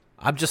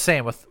I'm just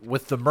saying,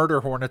 with the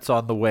murder hornets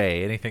on the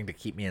way, anything to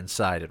keep me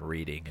inside and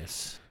reading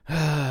is...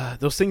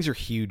 Those things are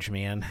huge,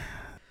 man.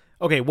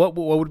 Okay, what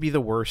would be the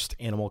worst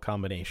animal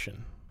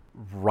combination?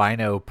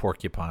 Rhino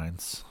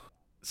porcupines.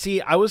 See,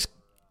 I was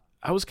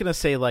gonna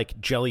say like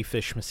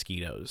jellyfish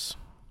mosquitoes.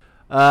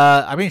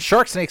 I mean,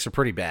 shark snakes are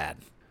pretty bad.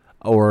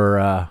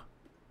 Or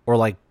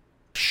like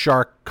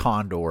shark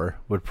condor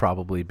would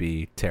probably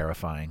be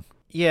terrifying.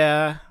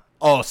 Yeah.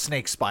 Oh,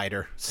 snake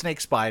spider.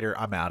 Snake spider,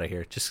 I'm out of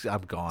here.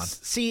 I'm gone.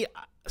 See,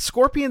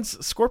 scorpions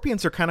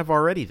are kind of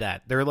already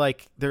that. They're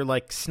like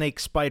snake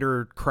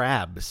spider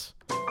crabs.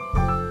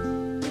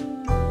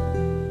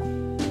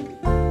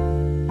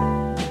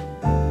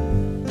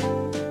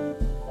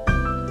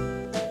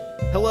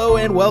 Hello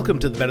and welcome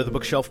to the Better the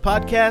Bookshelf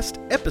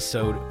podcast,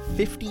 episode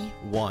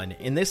 51.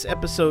 In this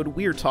episode,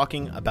 we are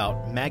talking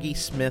about Maggie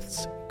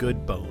Smith's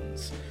Good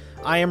Bones.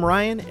 I am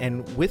Ryan,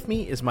 and with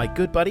me is my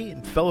good buddy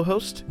and fellow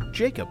host,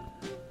 Jacob.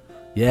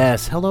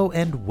 Yes, hello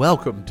and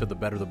welcome to the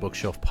Better the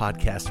Bookshelf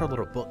podcast, our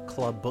little book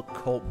club, book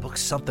cult, book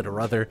something or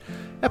other,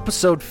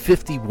 episode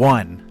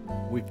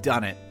 51. We've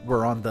done it.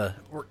 We're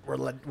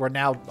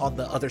now on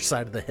the other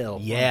side of the hill.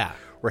 Yeah.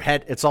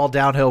 It's all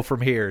downhill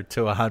from here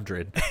to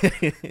 100.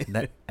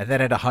 and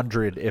then at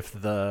 100, if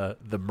the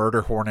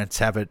murder hornets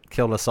haven't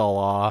killed us all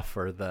off,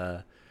 or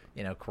the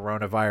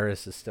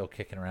coronavirus is still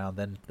kicking around,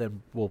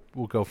 then we'll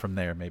go from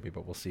there maybe,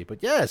 but we'll see.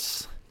 But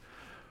yes,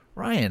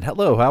 Ryan,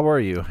 hello, how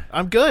are you?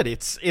 I'm good.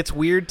 It's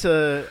weird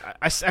to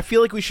I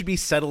feel like we should be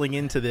settling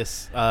into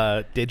this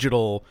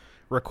digital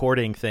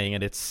recording thing,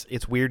 and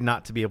it's weird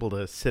not to be able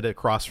to sit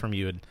across from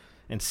you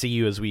and see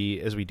you as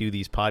we do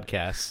these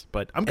podcasts.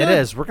 But I'm good. It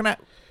is.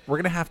 We're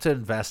gonna have to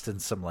invest in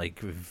some like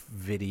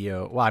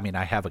video. Well, I mean,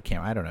 I have a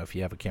camera. I don't know if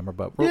you have a camera,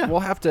 but we'll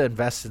have to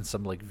invest in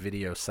some like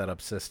video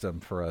setup system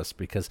for us,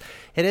 because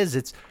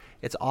it's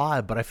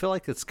odd, but I feel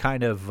like it's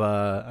kind of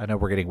I know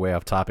we're getting way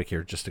off topic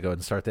here just to go ahead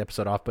and start the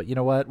episode off, but you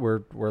know what?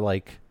 We're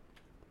like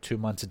 2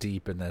 months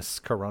deep in this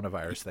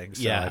coronavirus thing,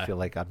 so I feel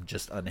like I'm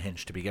just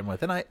unhinged to begin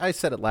with. And I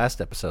said it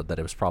last episode that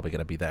it was probably going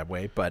to be that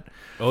way, but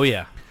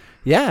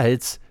yeah,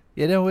 it's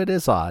it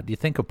is odd. You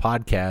think of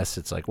podcasts,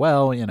 it's like,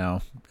 well,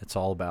 it's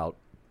all about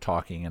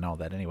talking and all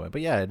that anyway.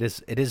 But yeah, it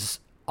is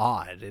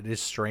odd. It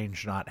is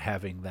strange not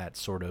having that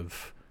sort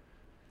of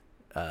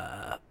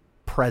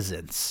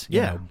presence.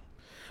 You know,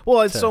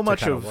 well, it's so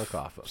much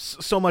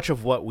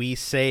of what we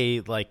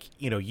say, like,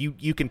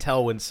 you can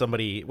tell when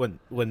somebody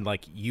when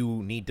like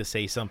you need to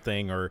say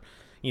something, or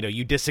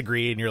you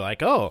disagree and you're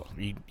like, oh,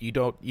 you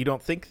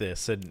don't think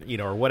this,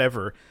 and or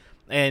whatever.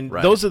 And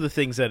those are the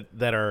things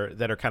that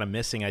are kind of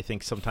missing. I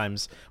think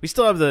sometimes we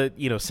still have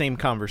the same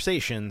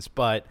conversations,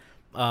 but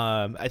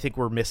I think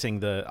we're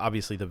missing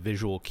obviously the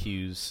visual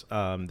cues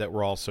that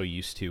we're all so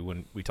used to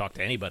when we talk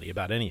to anybody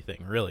about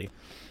anything, really.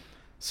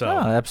 So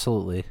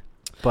absolutely.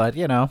 But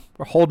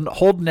we're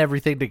holding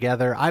everything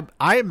together.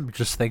 I'm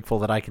just thankful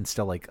that I can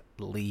still like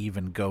leave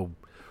and go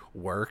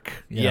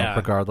work,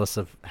 regardless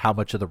of how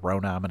much of the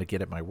Rona I'm going to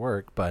get at my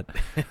work. But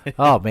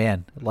oh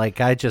man, like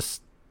I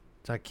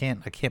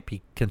can't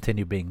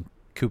continue being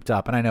cooped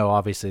up. And I know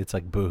obviously it's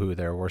like boohoo,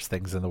 there are worse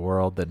things in the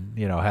world than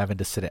having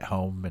to sit at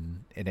home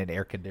and in an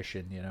air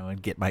condition,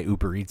 and get my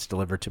Uber Eats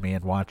delivered to me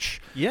and watch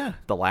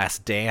The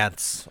Last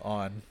Dance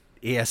on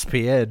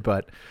ESPN.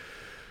 But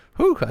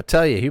I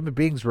tell you, human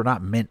beings were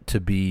not meant to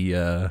be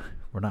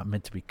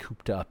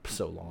cooped up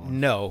so long.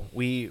 No,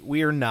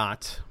 we are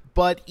not.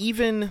 But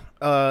even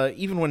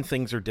when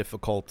things are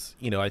difficult,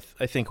 I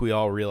think we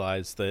all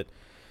realize that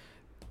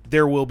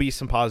there will be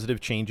some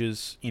positive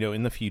changes,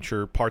 in the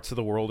future. Parts of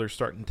the world are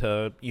starting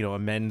to,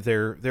 amend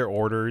their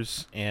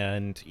orders,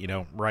 and,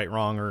 right,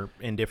 wrong, or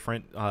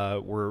indifferent.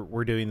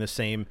 We're doing the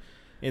same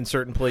in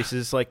certain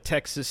places like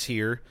Texas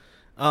here.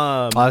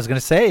 I was going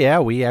to say,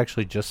 we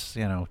actually just,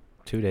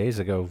 2 days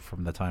ago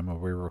from the time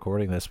we were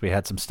recording this, we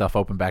had some stuff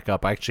open back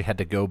up. I actually had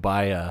to go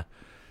buy a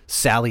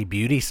Sally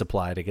Beauty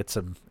Supply to get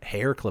some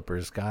hair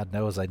clippers. God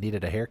knows I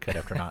needed a haircut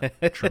after not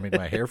trimming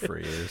my hair for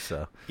years.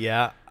 So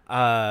yeah.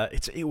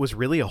 It was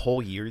really a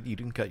whole year that you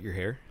didn't cut your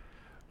hair?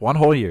 1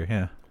 whole year,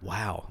 yeah.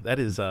 Wow, that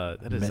is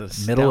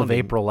middle of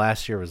April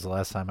last year was the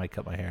last time I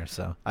cut my hair.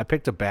 So I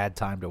picked a bad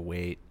time to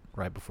wait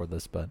right before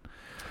this, but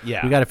we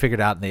got to figure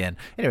it out in the end.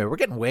 Anyway, we're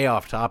getting way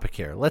off topic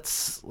here.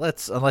 Let's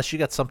unless you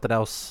got something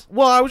else.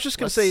 Well, I was just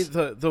gonna say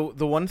the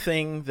one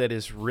thing that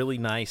is really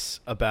nice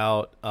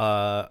about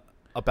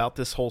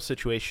this whole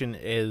situation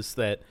is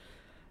that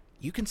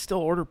you can still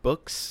order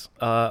books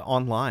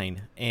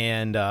online,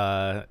 and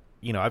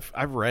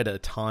I've read a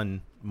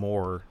ton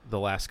more the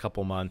last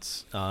couple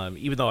months,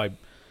 even though I'm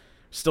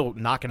still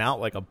knocking out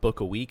like a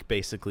book a week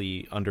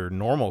basically under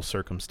normal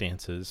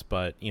circumstances.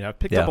 But I've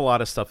picked up a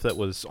lot of stuff that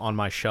was on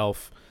my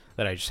shelf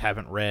that I just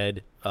haven't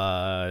read,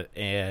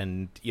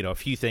 and a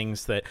few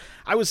things that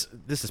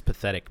this is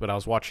pathetic, but I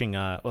was watching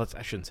I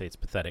shouldn't say it's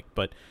pathetic,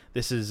 but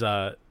this is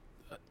a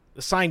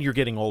sign you're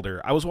getting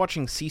older. I was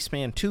watching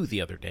C-SPAN 2 the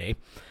other day,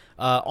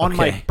 on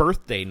my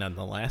birthday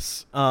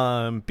nonetheless,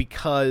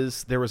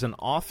 because there was an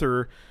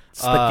author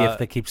It's the gift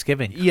that keeps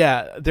giving.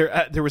 Yeah,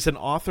 there was an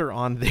author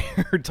on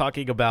there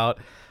talking about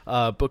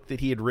a book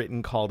that he had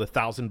written called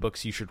 1,000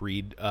 Books You Should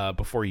Read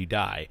Before You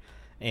Die.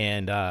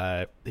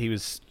 And he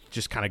was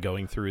just kind of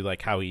going through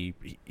like how he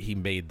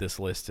made this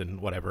list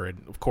and whatever.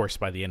 And of course,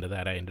 by the end of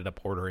that, I ended up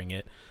ordering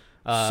it.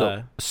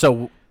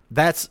 So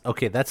that's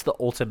okay. That's the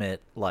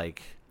ultimate,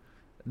 like,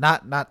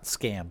 not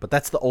scam, but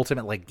that's the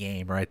ultimate like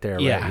game right there.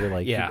 Right? Yeah, You're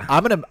like, yeah.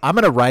 I'm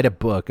gonna write a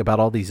book about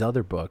all these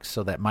other books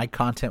so that my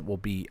content will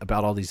be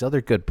about all these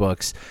other good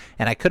books.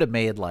 And I could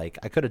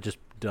have just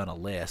done a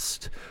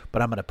list,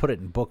 but I'm gonna put it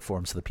in book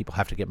form so that people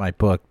have to get my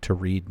book to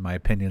read my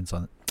opinions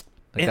on it.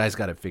 The guy's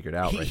got it figured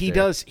out. He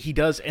does.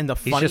 And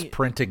he's just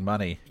printing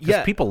money.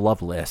 Yeah, people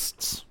love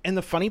lists. And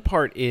the funny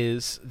part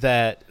is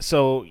that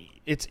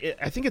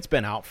I think it's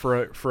been out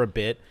for a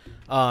bit.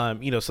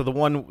 So the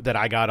one that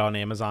I got on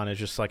Amazon is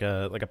just like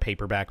a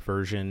paperback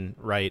version,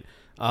 right?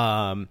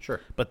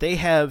 Sure. But they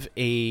have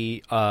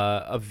a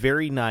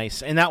very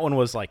nice, and that one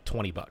was like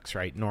 $20,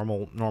 right?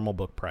 Normal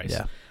book price.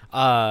 Yeah.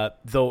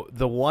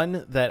 The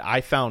one that I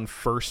found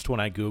first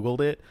when I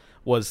Googled it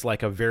was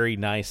like a very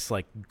nice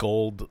like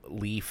gold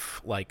leaf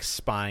like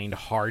spined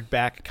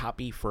hardback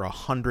copy for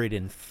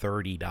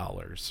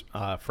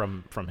 $130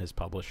 from his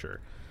publisher.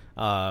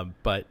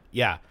 But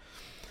yeah.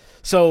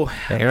 So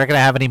you're not going to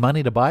have any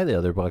money to buy the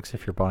other books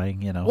if you're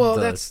buying, Well,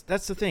 that's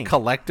the thing.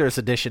 Collector's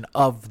edition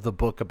of the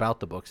book about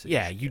the books.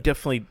 Yeah, you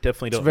definitely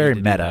don't. It's very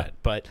need to meta. do that.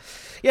 But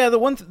yeah, the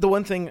one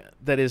thing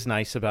that is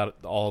nice about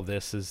all of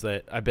this is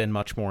that I've been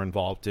much more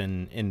involved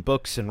in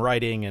books and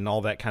writing and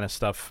all that kind of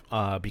stuff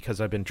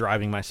because I've been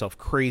driving myself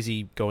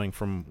crazy going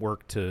from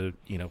work to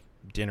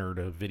dinner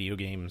to video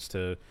games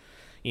to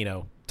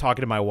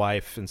talking to my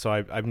wife, and so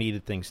I've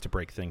needed things to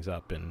break things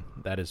up, and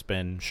that has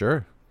been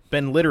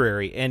been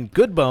literary. And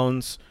Good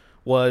Bones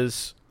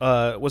was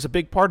a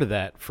big part of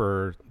that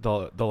for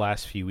the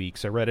last few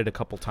weeks. I read it a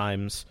couple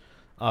times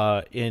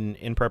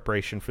in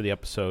preparation for the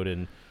episode,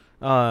 and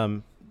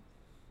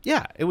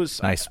it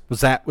was nice.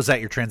 Was that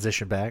your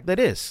transition back? That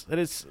is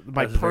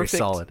my perfect. Very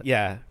solid.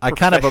 Yeah, I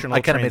kind of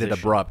made it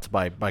abrupt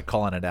by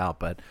calling it out,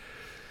 but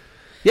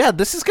yeah,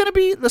 this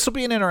will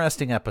be an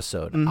interesting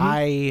episode.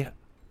 Mm-hmm.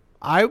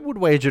 I would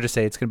wager to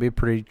say it's going to be a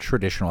pretty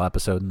traditional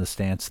episode in the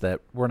stance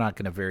that we're not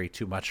going to vary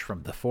too much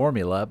from the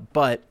formula,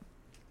 but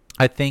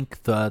I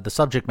think the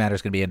subject matter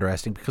is going to be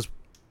interesting because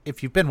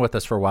if you've been with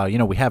us for a while,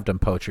 we have done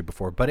poetry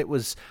before, but it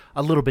was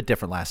a little bit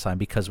different last time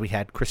because we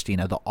had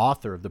Christina, the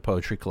author of the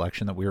poetry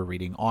collection that we were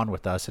reading, on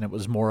with us, and it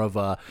was more of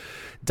a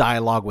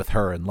dialogue with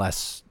her and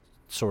less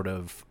sort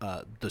of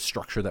the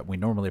structure that we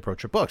normally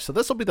approach a book. So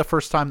this will be the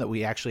first time that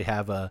we actually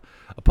have a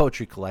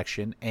poetry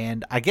collection,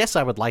 and I guess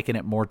I would liken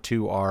it more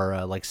to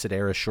our like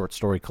Sedaris short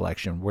story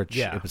collection, which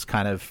it was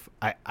kind of,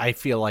 I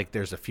feel like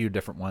there's a few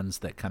different ones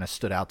that kind of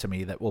stood out to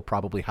me that we'll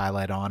probably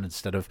highlight on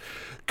instead of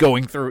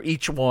going through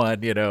each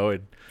one,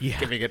 and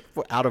giving it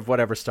out of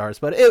whatever stars.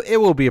 But it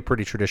will be a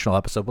pretty traditional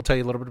episode. We'll tell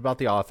you a little bit about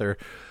the author.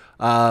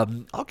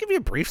 I'll give you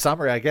a brief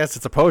summary. I guess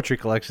it's a poetry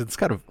collection. It's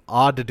kind of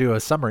odd to do a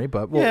summary,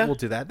 but we'll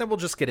do that. Then we'll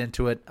just get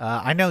into it.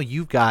 I know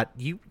you've got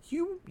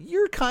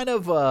you're kind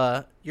of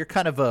a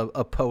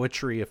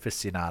poetry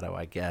aficionado,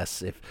 I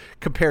guess, if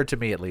compared to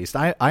me at least.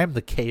 I am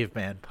the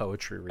caveman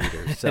poetry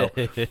reader. So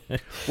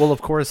we'll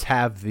of course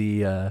have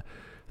the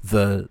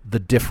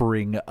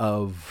differing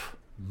of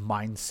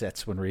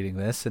mindsets when reading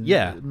this, and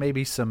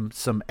maybe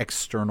some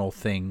external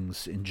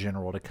things in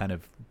general to kind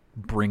of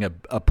bring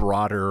a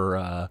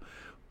broader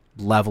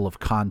level of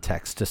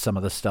context to some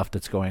of the stuff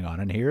that's going on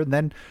in here. And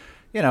then,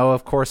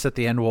 of course, at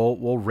the end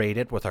we'll rate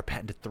it with our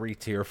patented 3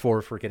 tier: 4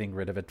 if we're getting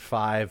rid of it,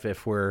 5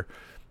 if we're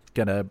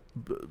gonna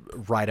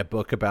write a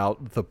book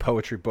about the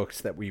poetry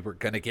books that we were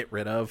gonna get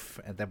rid of,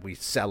 and then we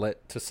sell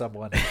it to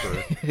someone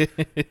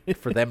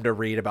for them to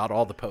read about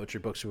all the poetry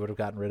books we would have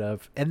gotten rid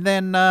of. And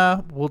then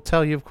we'll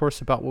tell you, of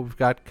course, about what we've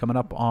got coming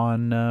up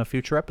on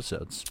future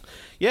episodes.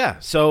 Yeah.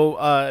 So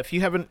if you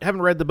haven't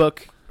read the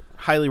book,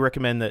 highly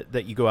recommend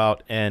that you go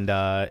out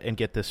and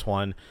get this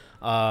one.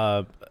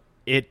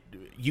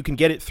 You can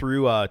get it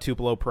through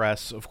Tupelo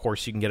Press. Of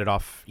course, you can get it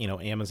off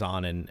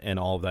Amazon and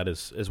all of that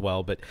as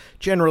well. But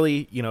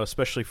generally,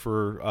 especially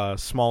for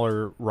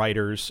smaller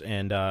writers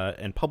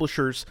and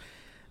publishers,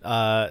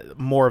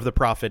 more of the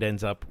profit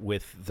ends up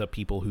with the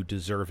people who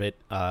deserve it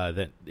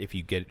than if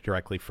you get it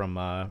directly from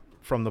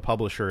the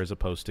publisher as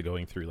opposed to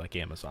going through like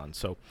Amazon.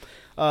 So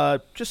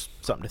just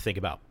something to think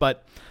about.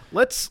 But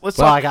let's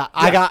I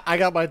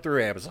got mine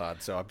through Amazon,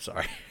 so I'm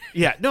sorry.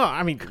 Yeah, no,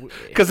 I mean,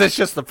 because it's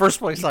just the first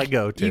place I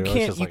go to.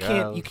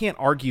 You can't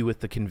argue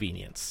with the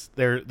convenience.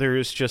 There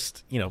is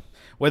just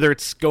whether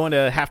it's going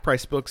to Half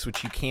Price Books,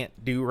 which you can't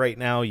do right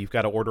now. You've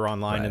got to order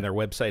online, and their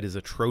website is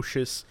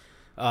atrocious.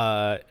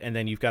 And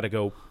then you've got to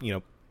go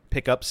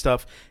pick up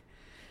stuff.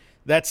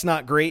 That's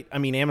not great. I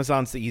mean,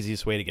 Amazon's the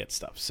easiest way to get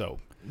stuff. So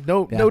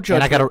no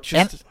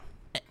judgment.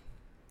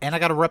 And I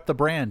got to rep the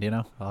brand.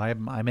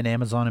 I'm an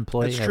Amazon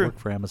employee. That's true. I work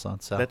for Amazon,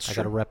 so That's I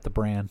got to rep the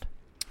brand.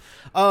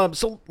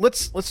 So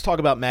let's talk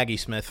about Maggie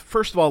Smith.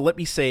 First of all, let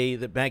me say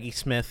that Maggie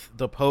Smith,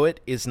 the poet,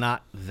 is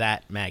not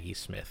that Maggie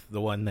Smith,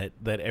 the one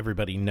that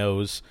everybody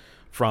knows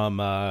from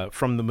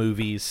the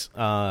movies.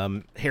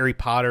 Harry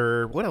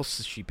Potter. What else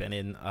has she been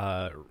in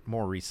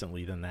more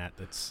recently than that?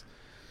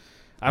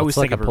 I always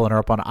think I'm pulling her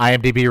up on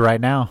IMDb right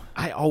now.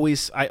 I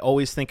always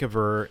think of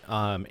her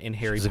in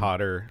Harry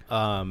Potter.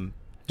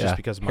 Just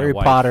because of my Harry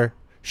wife. Potter,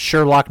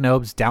 Sherlock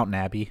Gnomes, Downton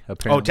Abbey.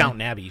 Apparently. Oh,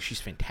 Downton Abbey.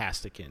 She's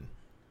fantastic in.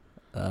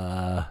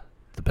 The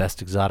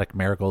Best Exotic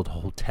Marigold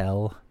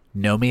Hotel,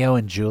 Romeo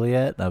and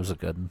Juliet. That was a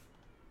good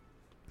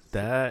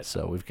one.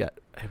 So we've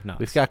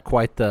got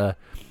quite the.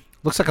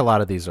 Looks like a lot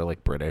of these are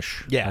like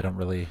British. Yeah.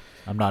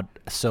 I'm not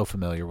so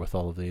familiar with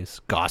all of these.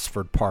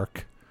 Gosford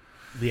Park.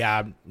 Yeah, I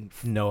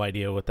have no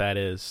idea what that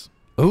is.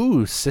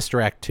 Ooh, Sister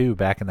Act 2,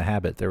 Back in the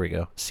Habit. There we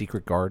go.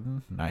 Secret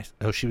Garden. Nice.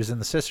 Oh, she was in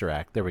the Sister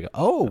Act. There we go.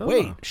 Oh,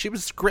 wait. She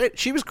was great.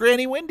 She was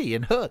Granny Wendy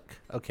in Hook.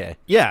 Okay.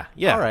 Yeah.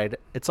 All right.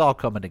 It's all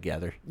coming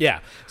together. Yeah.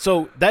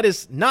 So that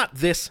is not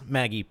this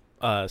Maggie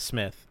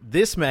Smith.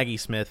 This Maggie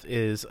Smith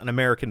is an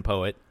American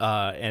poet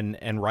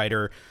and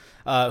writer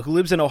who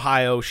lives in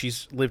Ohio.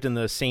 She's lived in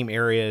the same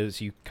area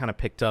as you kind of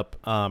picked up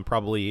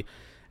probably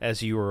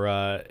as you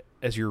were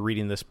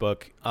reading this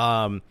book.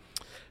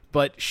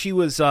 But she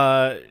was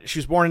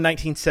born in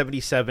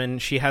 1977.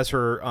 She has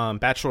her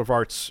Bachelor of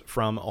Arts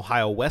from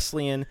Ohio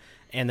Wesleyan,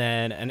 and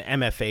then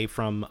an MFA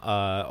from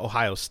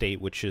Ohio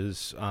State, which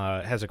has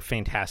a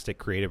fantastic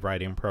creative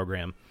writing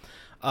program.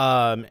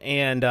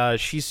 And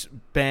she's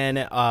been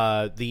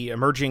the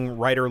emerging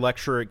writer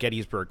lecturer at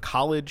Gettysburg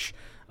College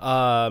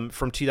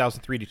from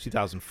 2003 to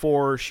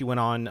 2004. She went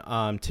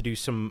on to do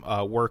some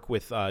work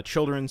with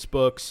children's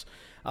books,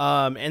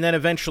 and then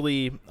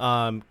eventually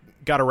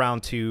got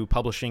around to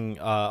publishing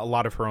a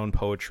lot of her own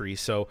poetry.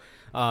 So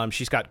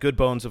she's got Good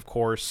Bones, of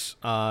course.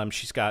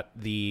 She's got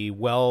the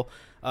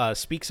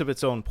Speaks of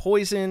Its Own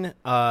Poison,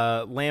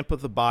 Lamp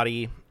of the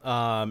Body,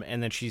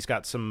 and then she's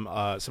got some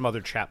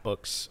other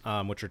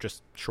chapbooks, which are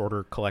just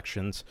shorter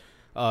collections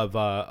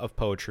of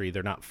poetry.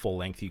 They're not full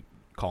length. You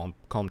call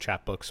them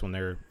chapbooks when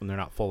they're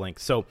not full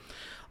length. So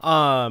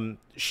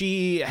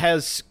she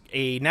has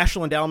a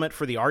National Endowment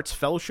for the Arts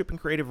Fellowship in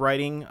Creative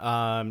Writing.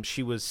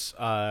 She was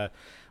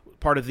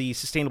part of the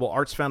Sustainable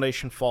Arts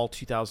Foundation Fall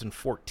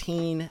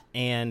 2014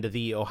 and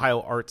the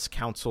Ohio Arts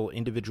Council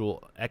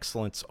Individual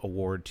Excellence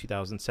Award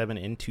 2007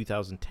 and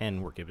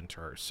 2010 were given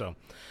to her. So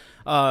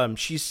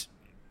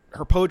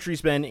her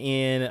poetry's been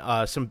in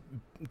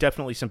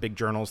definitely some big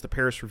journals: the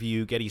Paris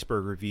Review,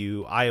 Gettysburg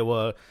Review,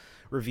 Iowa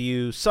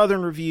Review,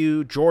 Southern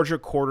Review, Georgia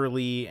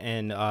Quarterly,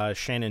 and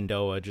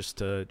Shenandoah, just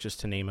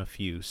to name a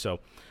few. So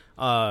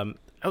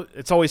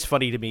it's always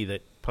funny to me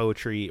that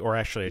poetry, or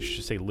actually I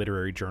should say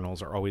literary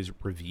journals, are always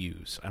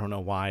reviews. I don't know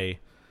why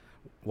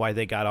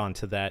they got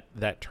onto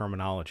that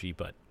terminology,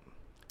 but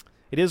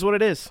it is what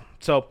it is.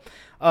 So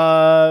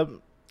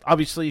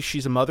obviously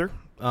she's a mother,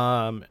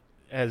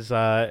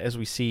 as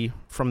we see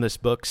from this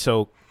book.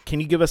 So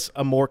can you give us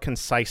a more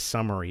concise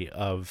summary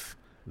of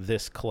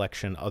this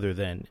collection other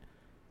than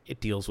it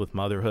deals with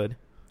motherhood?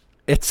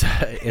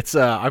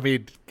 I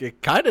mean,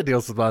 it kind of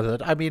deals with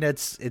motherhood. I mean,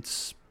 it's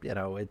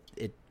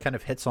it kind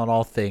of hits on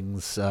all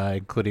things,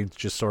 including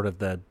just sort of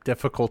the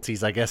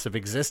difficulties, I guess, of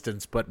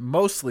existence, but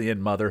mostly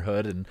in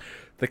motherhood and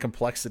the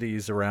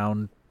complexities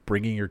around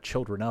bringing your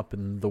children up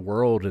in the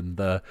world and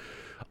the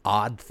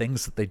odd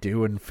things that they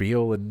do and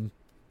feel and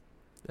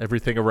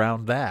everything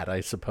around that.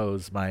 I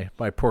suppose my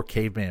poor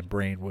caveman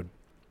brain would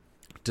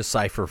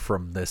decipher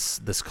from this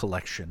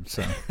collection.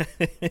 So,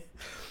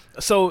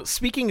 so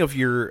speaking of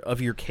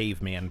your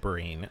caveman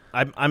brain,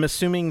 I'm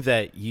assuming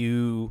that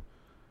you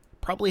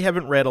probably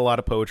haven't read a lot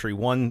of poetry.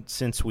 One,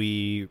 since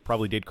we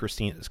probably did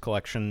Christina's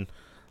collection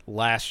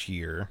last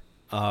year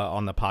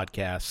on the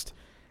podcast,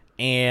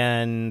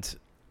 and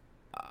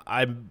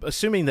I'm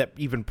assuming that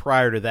even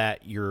prior to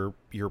that, your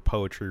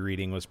poetry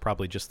reading was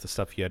probably just the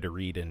stuff you had to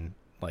read in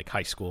like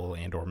high school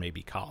and or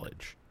maybe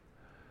college.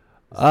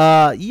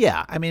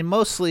 Yeah. I mean,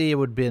 mostly it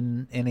would have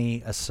been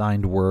any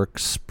assigned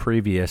works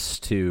previous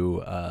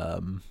to,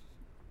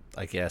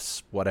 I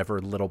guess, whatever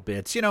little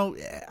bits.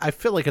 I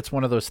feel like it's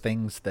one of those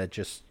things that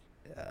just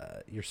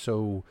you're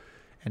so,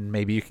 and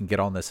maybe you can get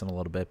on this in a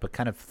little bit, but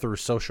kind of through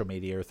social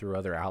media or through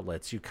other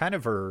outlets, you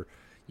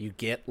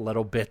get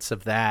little bits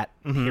of that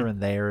here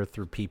and there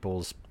through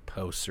people's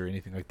posts or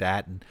anything like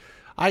that. And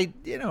I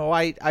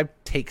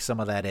take some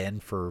of that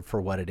in for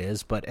what it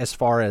is. But as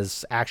far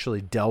as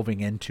actually delving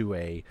into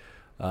a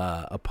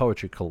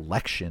poetry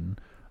collection,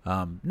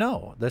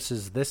 no, this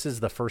is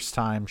the first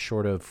time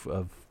short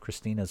of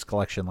Christina's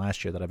collection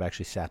last year that I've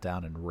actually sat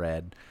down and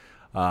read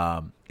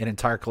an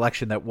entire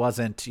collection that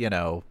wasn't,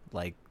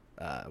 like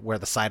Where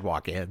the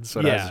Sidewalk Ends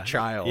when I was a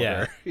child,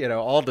 or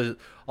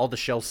all the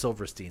Shel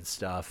Silverstein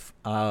stuff,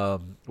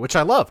 which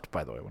I loved,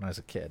 by the way, when I was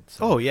a kid.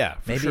 So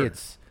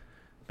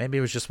maybe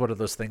it was just one of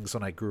those things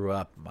when I grew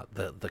up,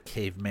 the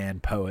caveman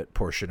poet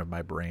portion of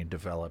my brain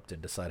developed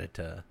and decided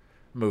to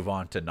move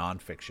on to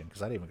nonfiction,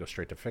 because I didn't even go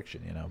straight to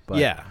fiction, But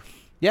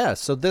yeah.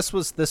 So this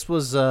was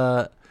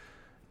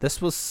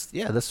this was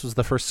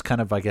the first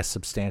kind of, I guess,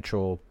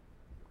 substantial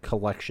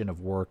collection of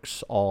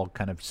works, all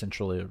kind of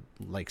centrally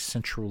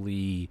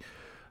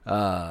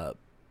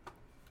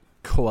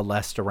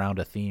coalesced around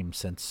a theme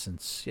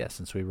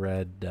since we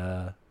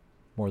read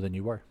More Than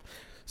You Were.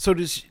 So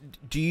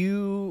did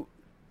you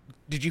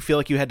feel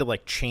like you had to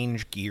like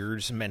change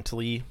gears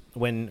mentally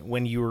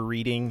when you were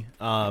reading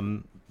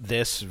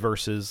this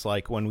versus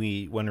like when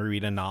we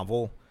read a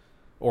novel,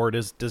 or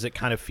does it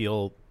kind of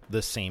feel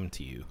the same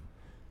to you?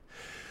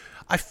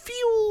 I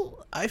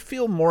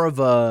feel more of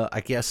a,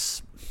 I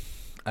guess,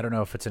 I don't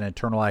know if it's an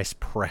internalized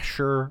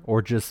pressure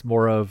or just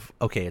more of,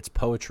 okay, it's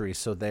poetry,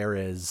 so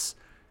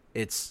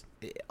it's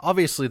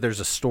obviously there's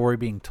a story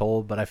being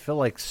told, but I feel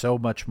like so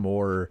much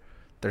more,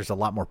 there's a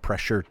lot more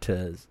pressure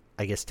to,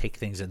 I guess, take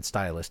things in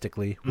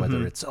stylistically,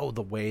 whether it's,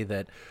 the way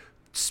that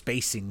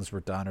spacings were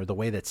done, or the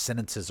way that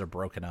sentences are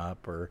broken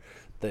up, or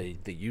the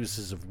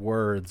uses of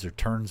words or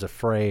turns of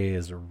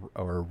phrase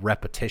or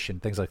repetition,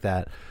 things like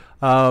that.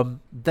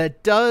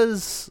 That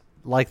does,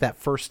 like, that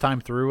first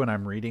time through when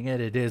I'm reading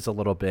it, it is a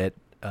little bit,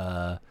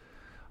 I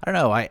don't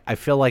know. I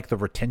feel like the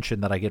retention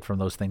that I get from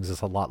those things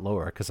is a lot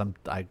lower because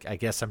I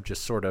guess I'm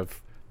just sort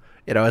of,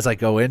 as I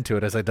go into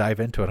it, as I dive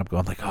into it, I'm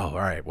going like, oh, all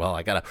right, well,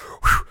 I gotta,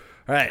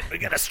 all right, we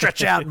gotta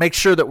stretch out and make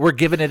sure that we're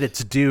giving it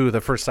its due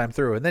the first time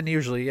through, and then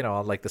usually,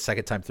 like the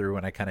second time through,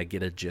 when I kind of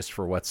get a gist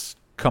for what's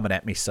coming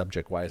at me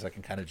subject wise, I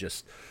can kind of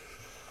just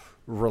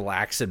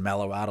relax and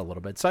mellow out a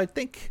little bit. So I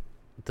think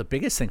the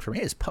biggest thing for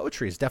me is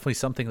poetry is definitely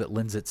something that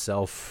lends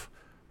itself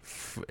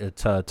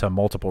to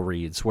multiple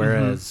reads,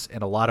 whereas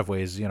in a lot of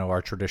ways,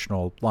 our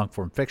traditional long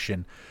form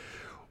fiction,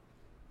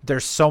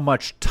 there's so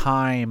much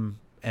time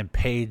and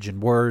page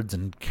and words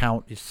and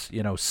count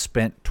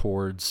spent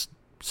towards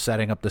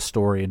setting up the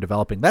story and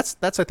developing. That's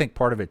I think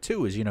part of it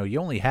too, is you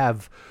only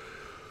have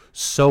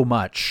so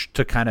much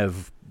to kind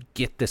of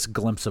get this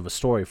glimpse of a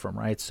story from,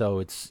 right?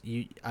 So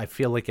I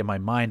feel like in my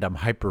mind I'm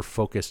hyper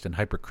focused and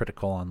hyper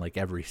critical on like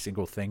every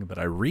single thing that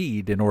I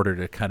read in order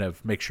to kind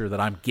of make sure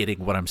that I'm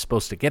getting what I'm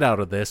supposed to get out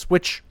of this,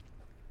 which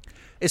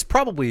is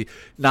probably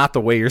not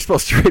the way you're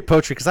supposed to read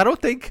poetry, because I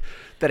don't think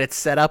that it's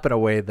set up in a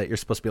way that you're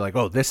supposed to be like,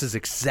 oh, this is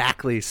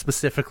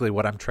specifically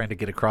what I'm trying to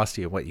get across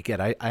to you and what you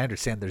get. I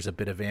understand there's a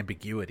bit of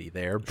ambiguity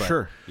there, but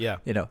sure, yeah.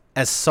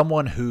 As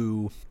someone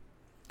who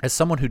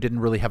didn't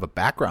really have a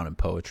background in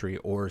poetry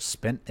or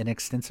spent an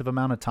extensive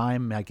amount of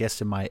time, I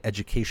guess, in my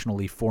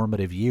educationally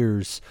formative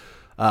years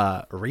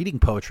reading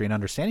poetry and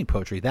understanding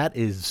poetry, that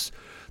is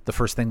the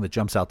first thing that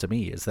jumps out to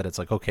me, is that it's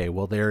like, okay,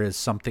 well, there is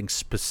something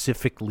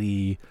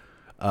specifically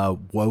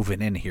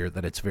woven in here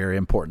that it's very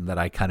important that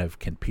I kind of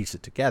can piece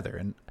it together.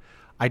 And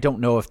I don't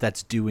know if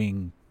that's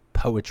doing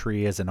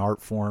poetry as an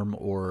art form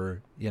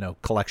or,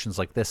 collections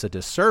like this a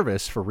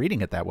disservice for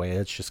reading it that way.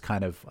 It's just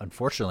kind of,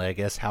 unfortunately, I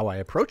guess, how I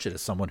approach it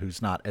as someone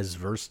who's not as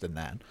versed in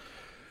that.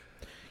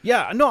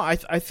 Yeah, no, I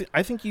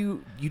think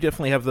you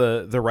definitely have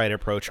the right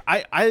approach.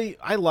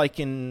 I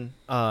liken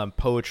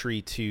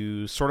poetry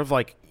to sort of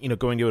like,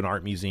 going to an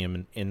art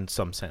museum in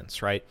some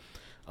sense, right?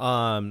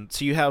 So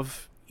you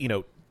have,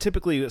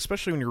 typically,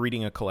 especially when you're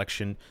reading a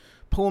collection,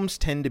 poems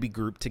tend to be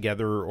grouped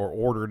together or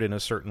ordered in a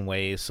certain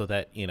way so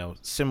that,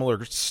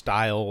 similar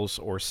styles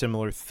or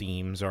similar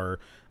themes are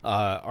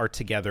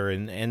together,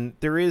 and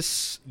there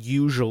is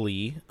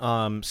usually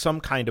some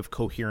kind of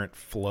coherent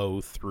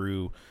flow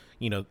through,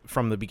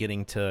 from the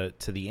beginning to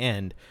the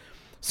end,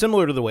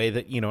 similar to the way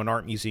that, an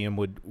art museum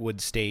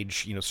would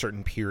stage,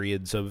 certain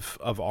periods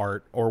of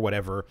art or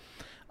whatever.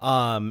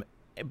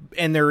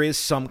 And there is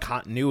some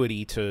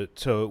continuity to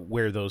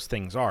where those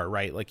things are,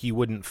 right? Like you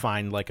wouldn't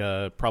find like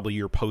probably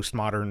your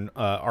postmodern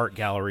art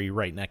gallery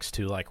right next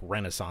to like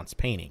Renaissance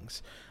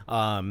paintings.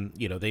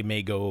 They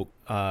may go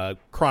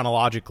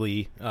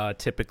chronologically,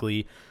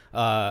 typically,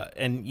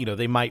 and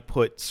they might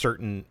put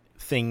certain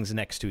things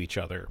next to each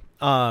other.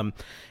 And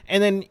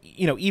then,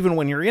 even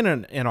when you're in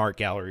an art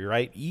gallery,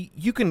 right,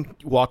 you can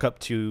walk up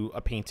to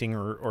a painting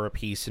or a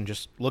piece and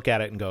just look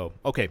at it and go,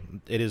 okay,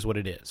 it is what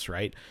it is,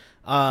 right?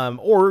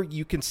 Or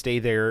you can stay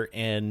there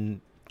and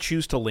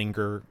choose to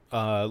linger,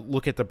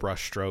 look at the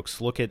brush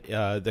strokes, look at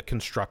the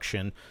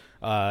construction,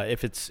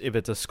 if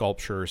it's a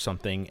sculpture or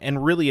something,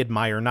 and really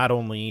admire not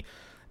only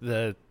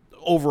the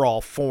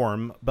overall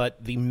form,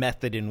 but the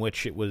method in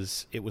which it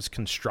was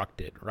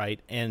constructed, right?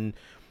 And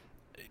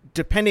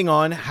depending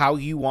on how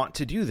you want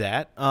to do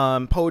that,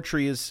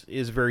 poetry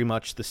is very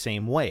much the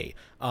same way.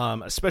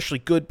 Especially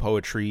good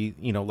poetry,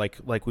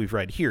 like we've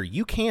read here.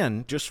 You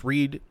can just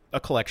read a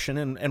collection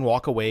and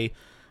walk away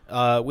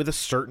with a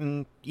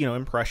certain,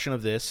 impression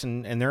of this,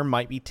 and there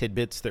might be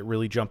tidbits that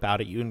really jump out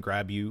at you and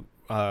grab you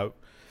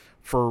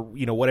for,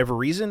 whatever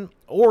reason.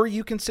 Or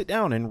you can sit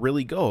down and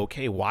really go,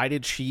 okay, why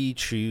did she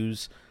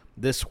choose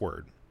this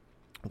word?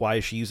 Why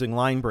is she using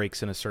line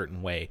breaks in a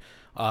certain way?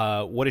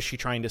 What is she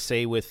trying to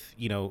say with,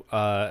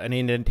 an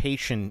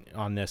indentation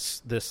on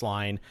this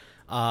line,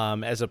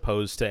 as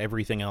opposed to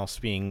everything else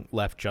being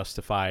left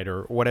justified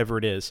or whatever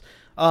it is.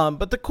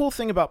 But the cool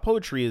thing about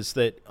poetry is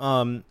that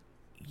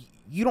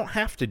you don't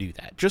have to do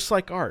that. Just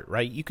like art,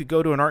 right? You could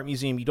go to an art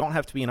museum. You don't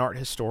have to be an art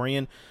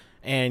historian.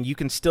 and you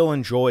can still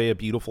enjoy a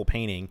beautiful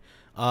painting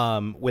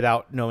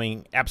without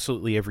knowing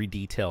absolutely every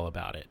detail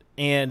about it.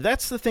 And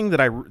that's the thing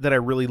that I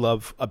really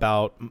love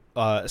about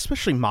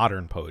especially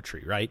modern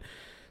poetry, right?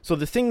 So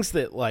the things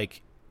that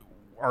like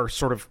are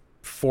sort of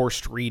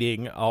forced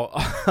reading,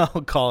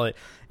 I'll call it,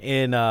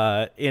 in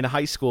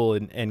high school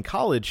and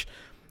college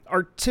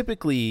are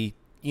typically,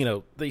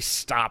 they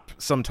stop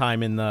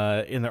sometime in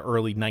the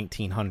early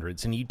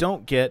 1900s, and you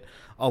don't get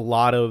a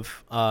lot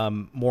of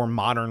more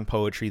modern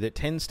poetry that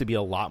tends to be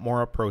a lot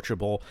more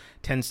approachable,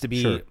 tends to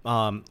be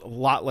a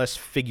lot less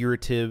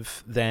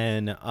figurative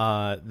than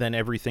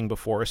everything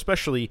before,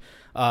 especially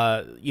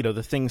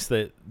the things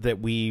that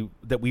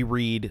we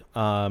read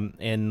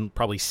in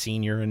probably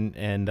senior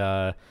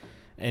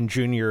and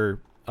junior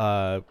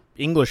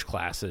English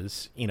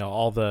classes,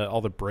 all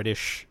the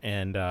British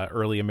and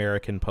early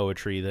American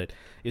poetry that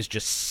is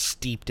just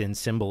steeped in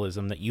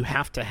symbolism, that you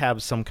have to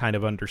have some kind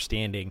of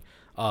understanding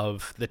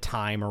of the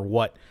time or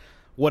what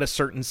a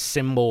certain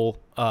symbol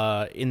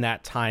in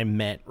that time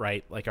meant,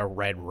 right? Like a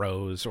red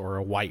rose or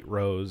a white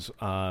rose.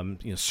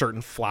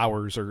 Certain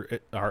flowers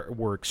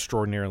were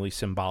extraordinarily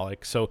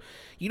symbolic. So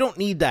you don't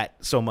need that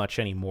so much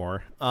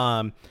anymore.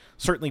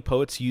 Certainly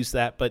poets use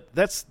that, but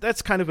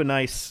that's kind of a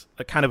nice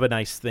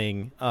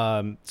thing.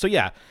 So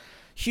yeah,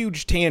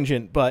 huge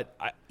tangent, but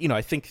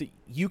I think that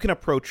you can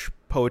approach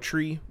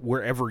poetry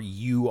wherever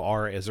you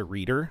are as a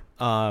reader,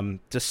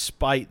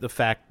 despite the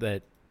fact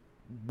that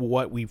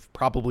what we've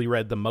probably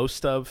read the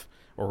most of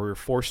or we're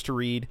forced to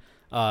read,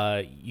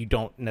 you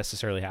don't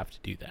necessarily have to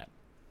do that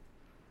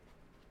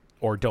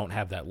or don't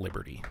have that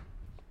liberty.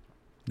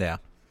 Yeah,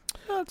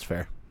 that's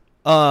fair.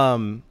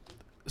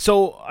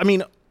 So I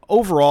mean,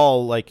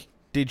 overall, like,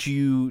 did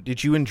you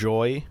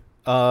enjoy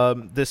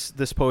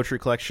this poetry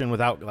collection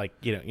without like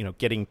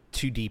getting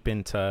too deep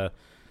into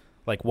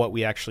like what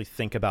we actually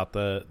think about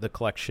the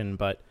collection,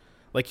 but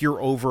like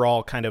your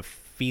overall kind of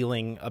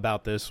feeling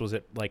about this? Was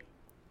it like,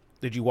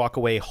 did you walk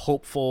away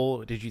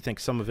hopeful? Did you think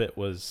some of it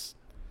was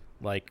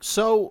like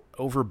so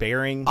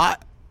overbearing?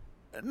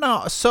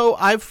 No. So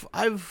I've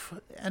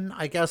and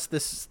I guess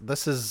this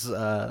is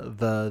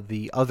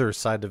the other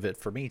side of it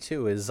for me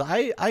too, is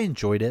I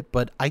enjoyed it,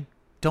 but I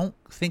don't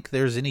think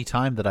there's any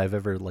time that I've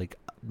ever like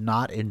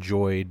not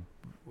enjoyed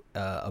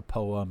a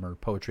poem or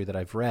poetry that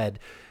I've read,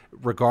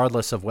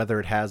 regardless of whether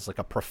it has like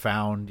a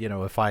profound,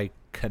 if I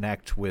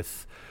connect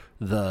with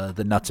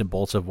the nuts and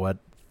bolts of what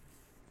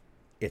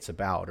it's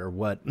about, or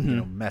what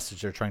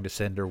message they're trying to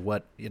send, or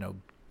what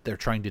they're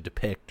trying to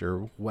depict,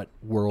 or what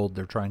world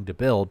they're trying to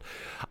build.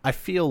 I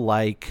feel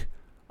like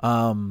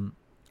I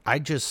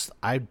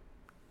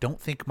don't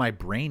think my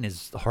brain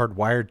is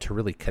hardwired to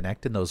really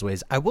connect in those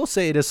ways. I will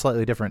say it is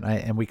slightly different,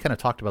 and we kind of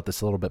talked about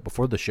this a little bit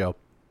before the show,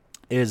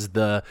 is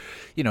the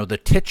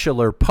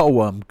titular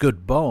poem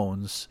Good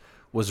Bones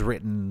was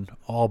written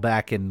all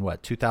back in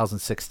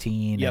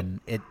 2016. Yep.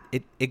 And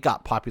it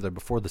got popular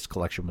before this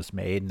collection was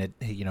made, and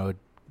it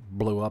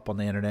blew up on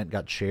the internet,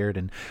 got shared,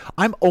 and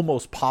I'm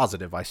almost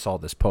positive I saw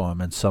this poem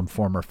in some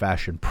form or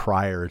fashion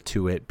prior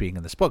to it being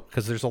in this book,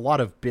 because there's a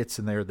lot of bits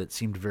in there that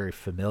seemed very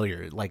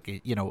familiar,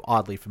 like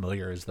oddly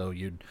familiar, as though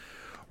you'd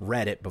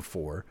read it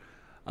before.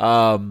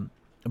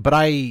 But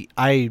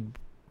I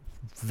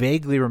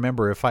vaguely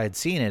remember if I had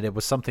seen it, it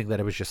was something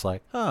that it was just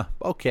like,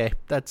 okay,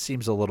 that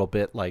seems a little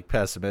bit like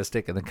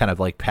pessimistic, and then kind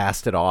of like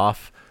passed it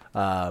off.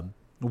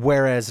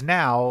 Whereas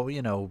now,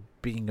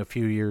 being a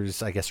few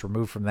years, I guess,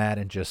 removed from that,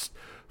 and just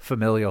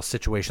familial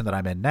situation that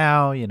I'm in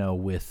now,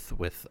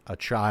 with a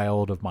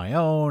child of my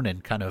own,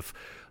 and kind of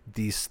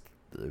these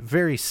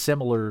very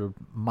similar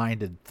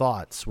minded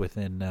thoughts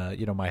within,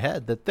 my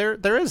head, that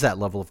there is that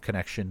level of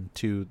connection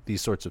to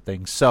these sorts of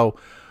things. So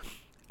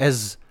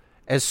as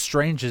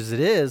strange as it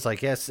is, I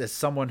guess, as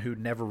someone who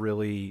never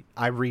really,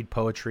 I read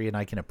poetry and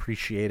I can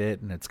appreciate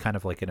it, and it's kind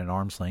of like at an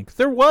arm's length,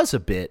 there was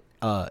a bit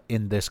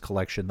in this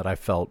collection that I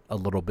felt a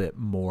little bit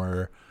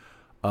more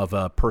of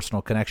a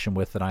personal connection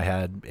with than I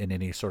had in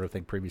any sort of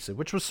thing previously,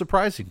 which was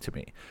surprising to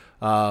me,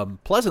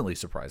 pleasantly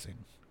surprising.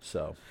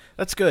 So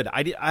that's good.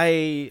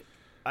 I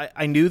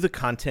knew the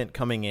content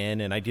coming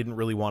in, and I didn't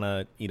really want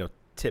to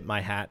tip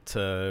my hat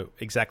to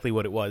exactly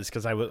what it was,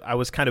 because I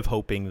was kind of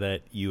hoping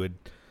that you would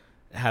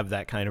have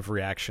that kind of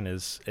reaction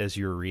as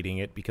you were reading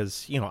it,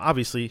 because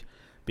obviously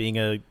being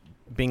a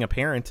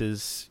parent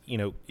is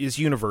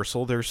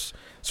universal. There's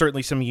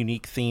certainly some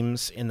unique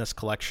themes in this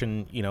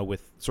collection,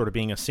 with sort of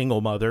being a single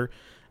mother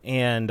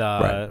and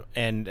right.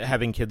 and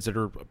having kids that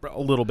are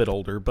a little bit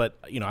older. But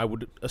I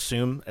would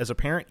assume as a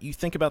parent you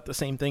think about the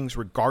same things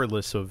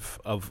regardless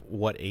of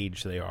what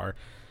age they are.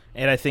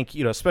 And I think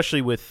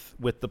especially with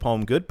the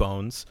poem Good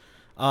Bones,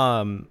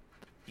 there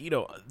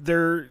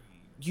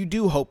you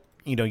do hope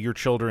your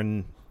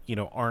children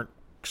aren't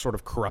sort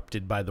of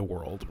corrupted by the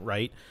world,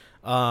 right?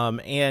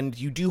 And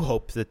you do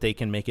hope that they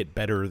can make it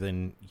better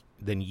than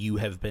you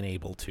have been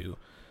able to.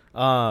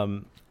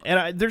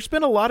 There's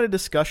been a lot of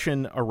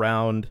discussion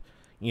around,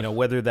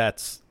 whether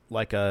that's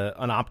like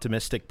an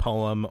optimistic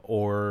poem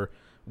or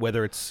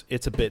whether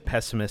it's a bit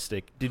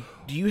pessimistic. Do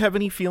you have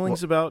any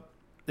feelings about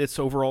its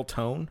overall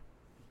tone?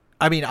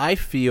 I mean, I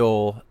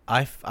feel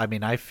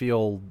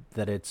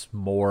that it's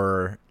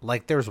more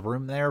like there's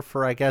room there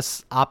for, I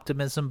guess,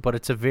 optimism, but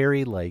it's a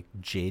very like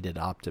jaded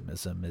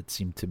optimism. It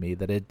seemed to me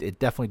that it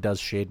definitely does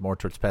shade more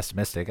towards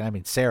pessimistic. I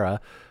mean, Sarah,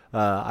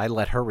 I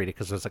let her read it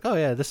because I was like, oh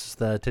yeah, this is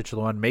the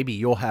titular one. Maybe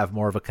you'll have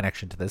more of a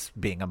connection to this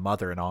being a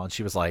mother and all. And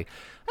she was like,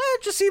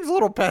 it just seems a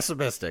little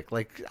pessimistic.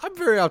 Like, I'm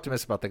very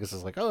optimistic about things.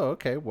 It's like, oh,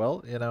 okay,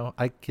 well,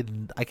 I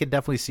can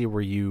definitely see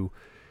where you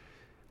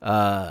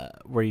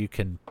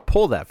can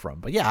pull that from.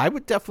 But yeah, I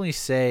would definitely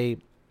say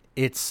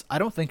I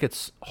don't think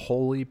it's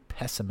wholly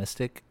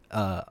pessimistic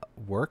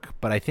work,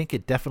 but I think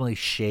it definitely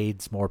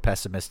shades more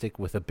pessimistic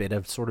with a bit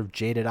of sort of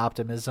jaded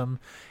optimism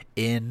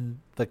in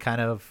the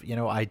kind of,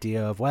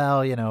 idea of,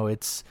 well,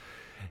 it's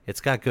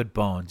got good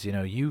bones.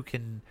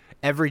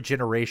 Every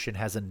generation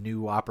has a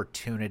new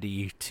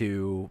opportunity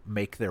to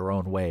make their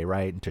own way,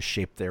 right? And to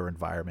shape their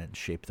environment and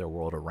shape their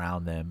world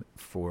around them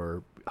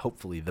for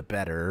hopefully the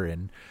better.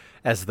 And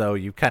as though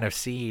you've kind of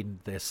seen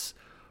this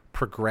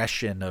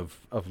progression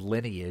of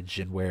lineage,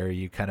 and where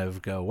you kind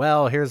of go,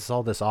 well, here's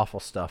all this awful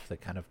stuff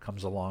that kind of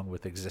comes along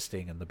with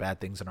existing and the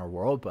bad things in our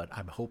world, but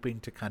I'm hoping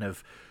to kind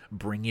of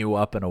bring you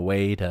up in a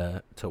way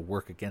to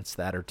work against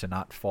that, or to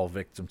not fall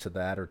victim to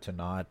that, or to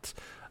not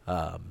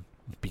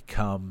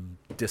become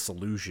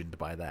disillusioned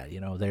by that.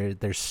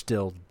 There's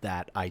still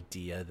that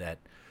idea that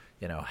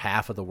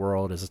half of the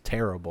world is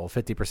terrible,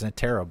 50%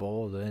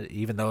 terrible,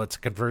 even though it's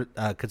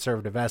a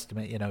conservative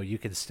estimate. You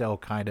can still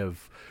kind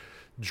of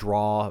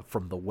draw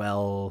from the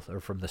well, or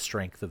from the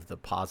strength of the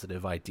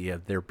positive idea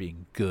of there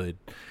being good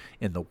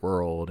in the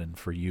world, and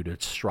for you to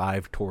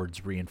strive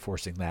towards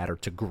reinforcing that, or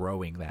to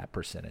growing that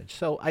percentage.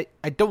 So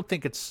I don't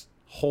think it's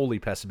wholly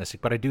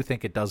pessimistic, but I do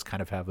think it does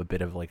kind of have a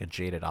bit of like a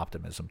jaded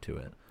optimism to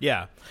it.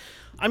 Yeah.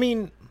 I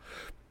mean,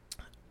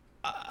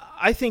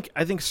 I think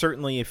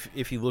certainly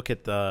if you look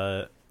at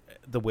the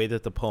way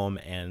that the poem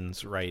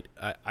ends, right,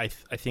 I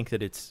think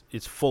that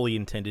it's fully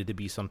intended to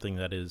be something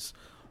that is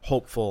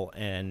hopeful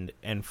and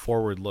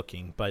forward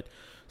looking, but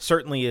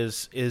certainly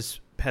is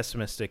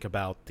pessimistic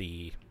about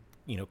the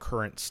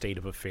current state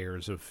of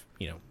affairs of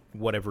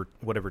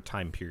whatever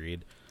time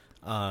period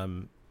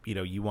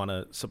you want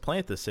to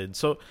supplant this in.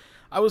 So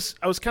I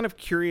was kind of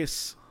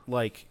curious,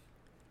 like,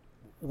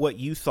 what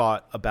you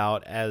thought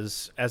about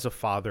as a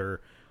father,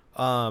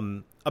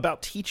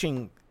 about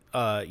teaching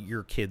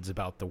your kids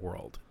about the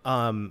world.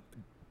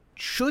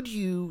 Should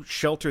you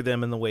shelter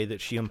them in the way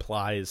that she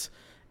implies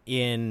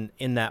in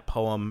that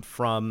poem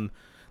from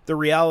the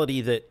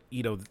reality that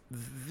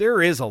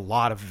there is a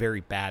lot of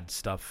very bad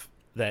stuff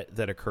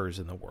that occurs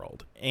in the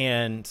world,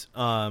 and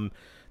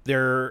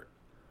there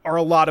are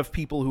a lot of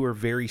people who are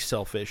very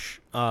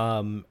selfish,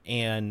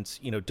 and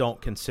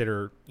don't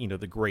consider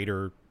the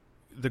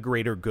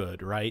greater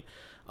good, right?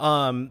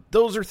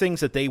 Those are things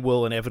that they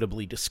will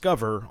inevitably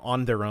discover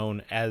on their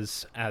own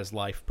as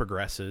life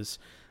progresses.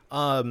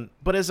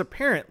 But as a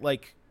parent,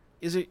 like,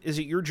 is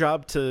it your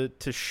job to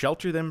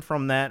shelter them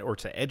from that, or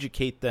to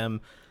educate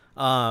them?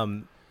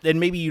 And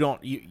maybe you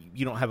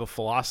don't have a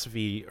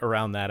philosophy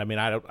around that. I mean,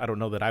 I don't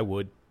know that I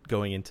would,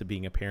 going into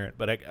being a parent,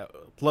 but I'd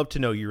love to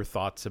know your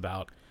thoughts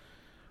about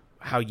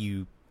how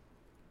you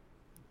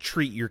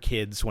treat your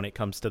kids when it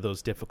comes to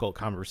those difficult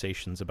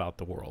conversations about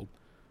the world.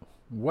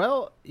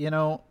 Well,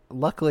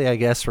 luckily, I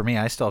guess for me,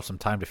 I still have some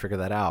time to figure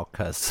that out,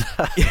 because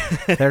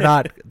they're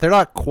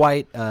not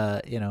quite,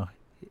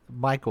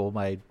 Michael,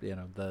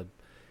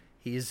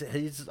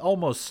 he's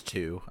almost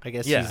 2. I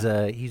guess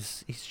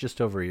he's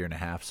just over a year and a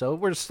half. So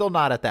we're still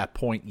not at that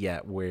point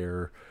yet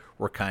where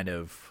we're kind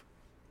of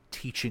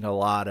teaching a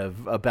lot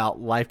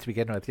about life to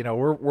begin with.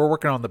 We're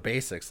working on the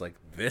basics, like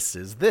this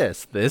is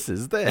this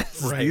is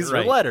this. Right, these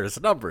are letters,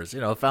 numbers,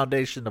 the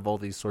foundation of all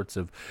these sorts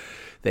of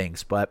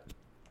things. But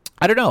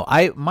I don't know.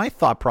 My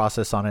thought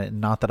process on it,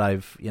 not that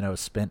I've,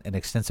 spent an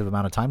extensive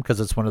amount of time, because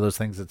it's one of those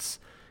things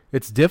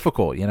it's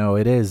difficult.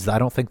 It is. I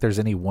don't think there's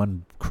any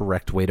one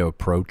correct way to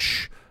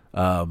approach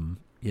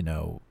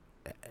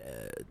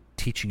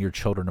teaching your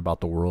children about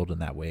the world in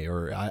that way.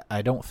 Or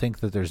I don't think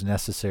that there's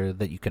necessarily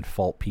that you can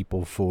fault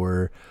people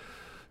for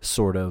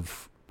sort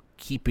of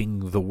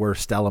keeping the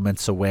worst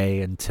elements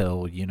away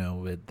until,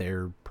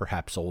 they're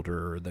perhaps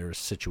older, or there's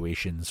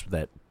situations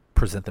that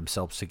present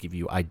themselves to give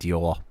you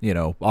ideal,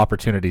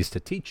 opportunities to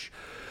teach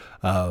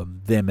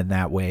them in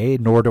that way.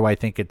 Nor do I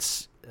think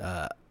it's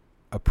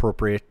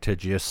appropriate to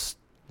just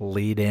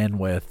lead in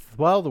with,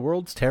 well, the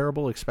world's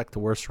terrible, expect the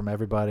worst from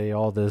everybody,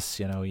 all this,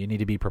 you need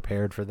to be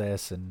prepared for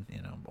this, and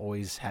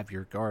always have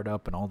your guard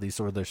up, and all these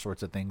other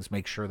sorts of things.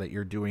 Make sure that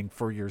you're doing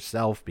for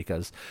yourself,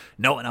 because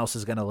no one else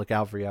is going to look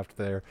out for you after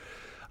there.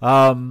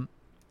 And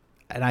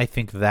I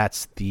think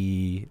that's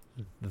the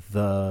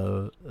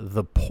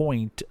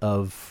point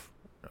of,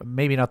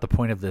 maybe not the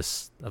point of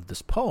this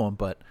poem,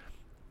 but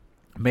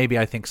maybe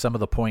I think some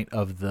of the point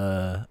of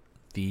the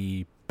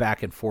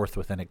back and forth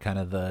within it, kind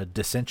of the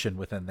dissension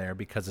within there,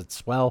 because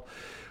it's, well,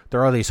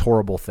 there are these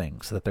horrible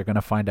things that they're going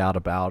to find out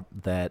about,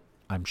 that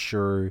I'm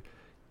sure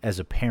as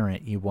a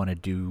parent you want to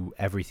do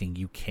everything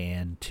you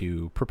can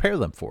to prepare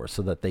them for,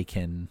 so that they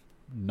can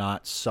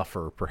not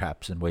suffer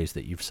perhaps in ways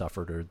that you've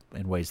suffered or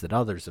in ways that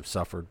others have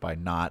suffered by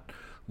not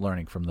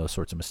learning from those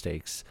sorts of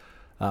mistakes.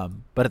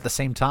 But at the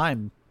same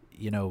time,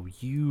 I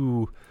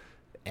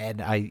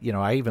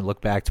even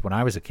look back to when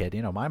I was a kid.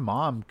 My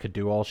mom could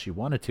do all she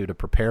wanted to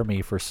prepare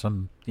me for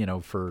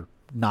for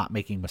not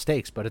making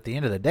mistakes. But at the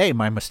end of the day,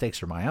 my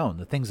mistakes are my own.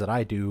 The things that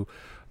I do,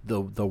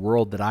 the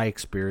world that I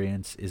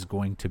experience is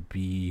going to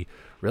be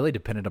really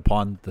dependent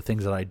upon the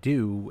things that I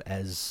do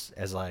as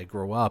I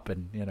grow up.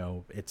 And,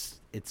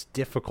 it's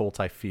difficult,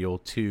 I feel,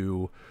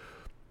 to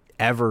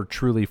ever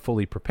truly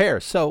fully prepare.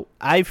 So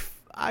I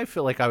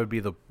feel like I would be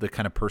the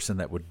kind of person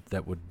that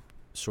would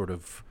sort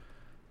of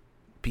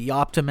be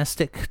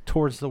optimistic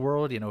towards the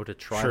world, to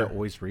try to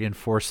always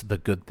reinforce the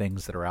good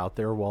things that are out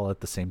there, while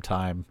at the same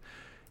time,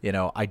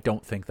 I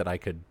don't think that I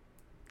could.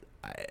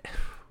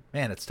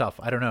 Man, it's tough.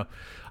 I don't know.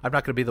 I'm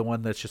not going to be the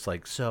one that's just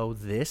like, so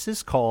this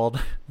is called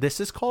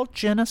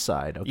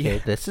genocide. Okay,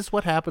 This is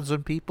what happens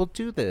when people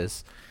do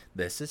this.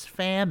 This is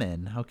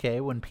famine. Okay,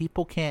 when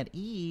people can't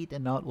eat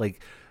and not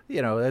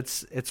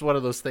it's one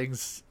of those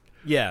things.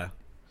 Yeah,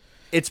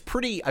 it's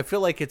pretty. I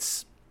feel like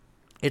it's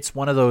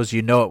one of those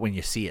it when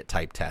you see it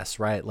type tests,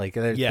 right? Like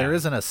there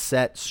isn't a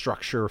set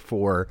structure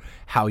for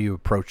how you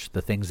approach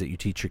the things that you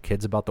teach your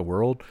kids about the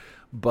world,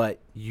 but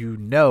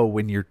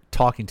when you're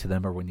talking to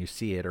them or when you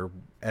see it or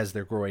as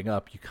they're growing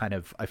up,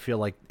 I feel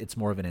like it's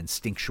more of an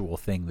instinctual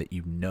thing that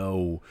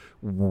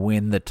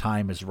when the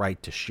time is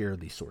right to share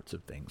these sorts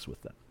of things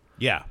with them.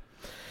 Yeah.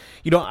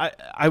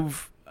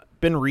 I've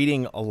been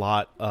reading a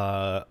lot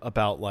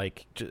about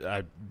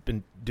I've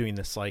been doing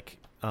this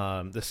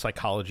this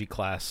psychology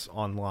class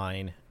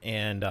online,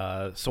 and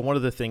so one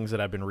of the things that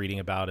I've been reading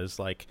about is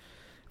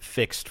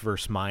fixed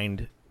versus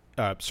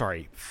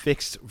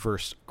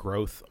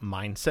growth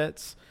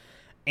mindsets,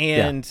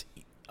 and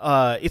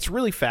it's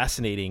really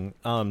fascinating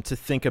to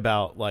think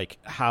about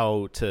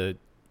how to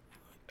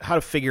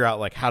figure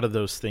out how do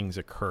those things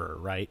occur,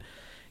 right?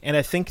 And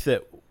I think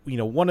that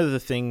one of the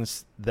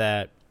things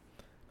that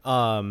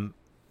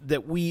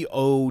that we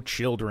owe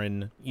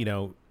children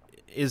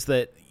is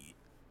that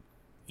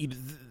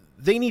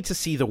they need to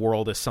see the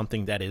world as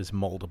something that is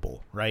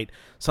moldable, right?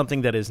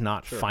 Something that is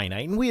not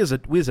finite. And we as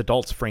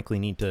adults, frankly,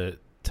 need to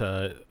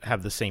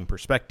have the same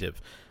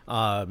perspective.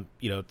 Part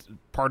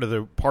of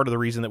the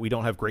reason that we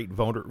don't have great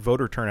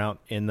voter turnout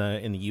in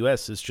the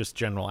U.S. is just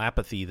general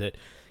apathy that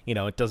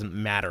it doesn't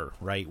matter,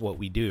 right, what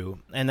we do.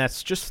 And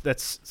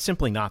that's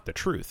simply not the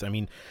truth. I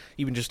mean,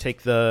 even just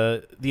take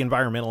the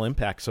environmental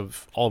impacts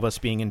of all of us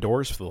being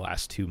indoors for the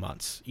last 2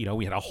 months.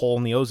 We had a hole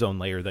in the ozone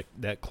layer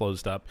that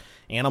closed up.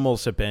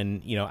 Animals have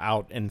been,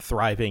 out and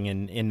thriving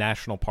in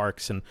national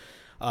parks, and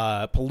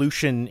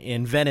pollution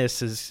in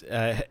Venice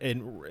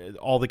and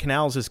all the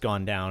canals has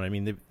gone down. I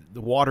mean,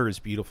 the water is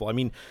beautiful. I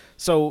mean,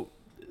 so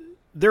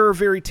there are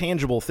very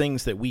tangible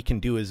things that we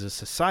can do as a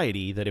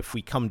society that if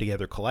we come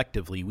together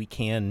collectively, we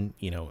can,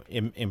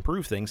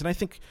 improve things. And I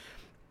think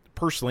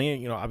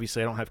personally,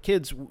 obviously I don't have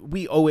kids.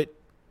 We owe it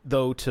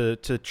though to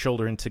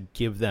children to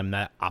give them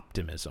that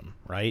optimism.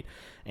 Right.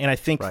 And I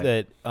think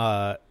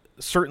that,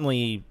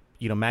 certainly,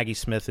 Maggie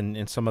Smith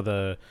and some of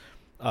the,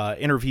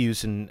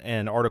 interviews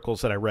and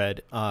articles that I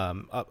read,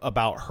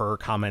 about her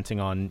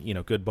commenting on,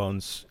 Good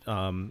Bones,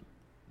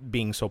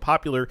 being so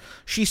popular,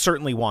 she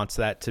certainly wants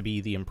that to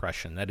be the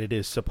impression that it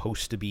is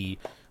supposed to be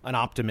an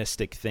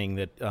optimistic thing,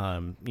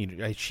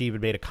 that she even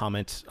made a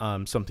comment,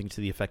 something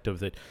to the effect of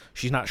that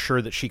she's not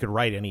sure that she could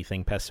write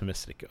anything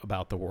pessimistic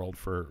about the world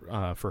for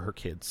her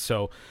kids.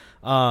 So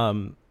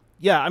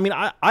I mean,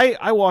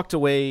 I walked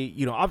away,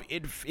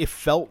 it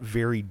felt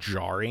very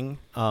jarring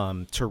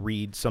to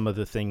read some of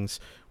the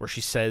things where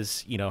she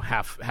says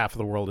half of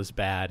the world is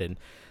bad, and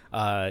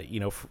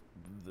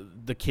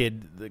the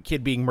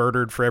kid being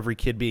murdered for every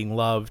kid being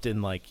loved,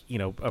 and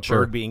a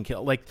bird being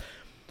killed.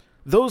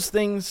 Those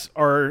things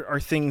are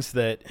things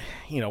that,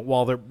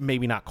 while they're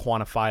maybe not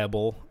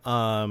quantifiable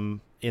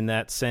in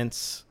that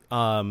sense,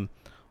 are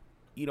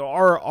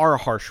a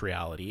harsh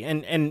reality.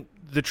 And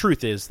the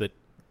truth is that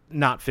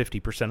not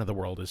 50% of the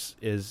world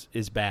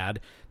is bad,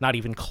 not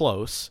even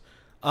close.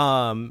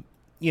 But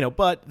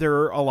there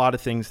are a lot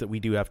of things that we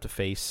do have to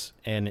face,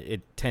 and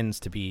it tends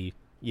to be,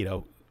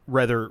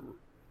 whether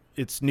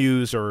it's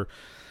news or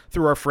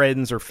through our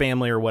friends or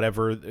family or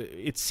whatever,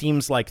 it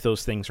seems like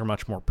those things are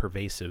much more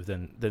pervasive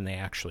than they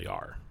actually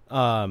are.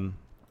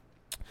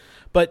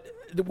 But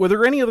were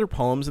there any other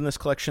poems in this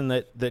collection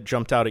that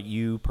jumped out at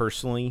you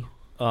personally,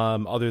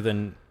 other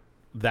than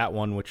that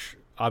one, which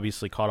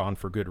obviously caught on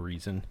for good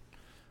reason?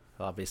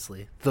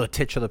 Obviously, the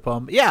titular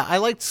poem. Yeah, I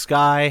liked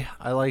Sky.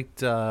 I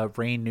liked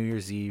Rain, New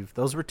Year's Eve.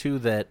 Those were two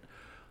that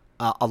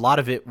a lot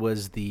of it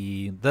was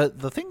the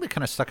thing that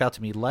kind of stuck out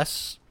to me,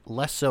 less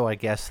so, I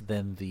guess,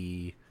 than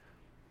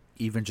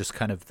even just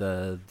kind of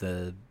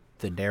the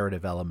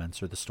narrative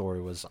elements or the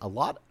story. Was a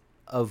lot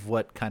of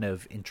what kind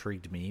of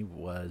intrigued me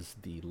was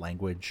the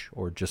language,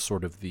 or just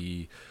sort of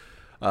the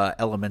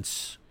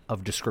elements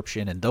of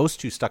description, and those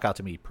two stuck out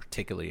to me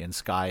particularly in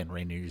Sky and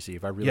Rain, New Year's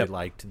Eve. I really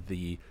liked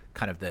the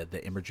kind of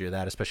the imagery of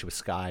that, especially with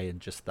Sky,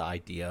 and just the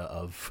idea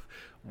of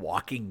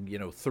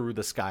walking, through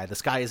the sky. The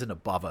sky isn't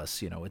above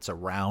us, it's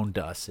around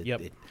us.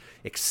 It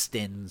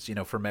extends,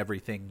 from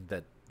everything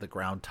that the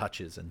ground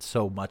touches, and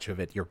so much of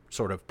it you're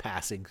sort of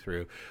passing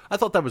through. I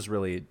thought that was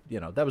really,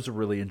 that was a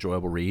really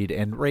enjoyable read.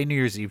 And Rey New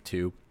Year's Eve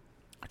too,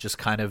 just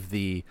kind of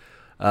the,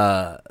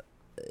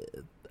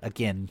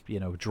 again,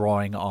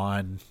 drawing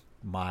on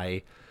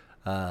my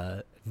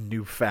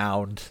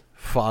newfound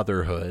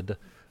fatherhood,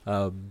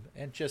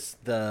 and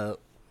just the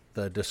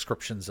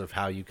descriptions of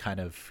how you kind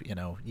of,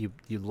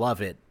 you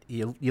love it.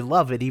 You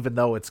love it even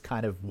though it's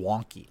kind of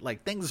wonky.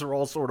 Like, things are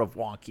all sort of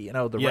wonky.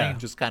 The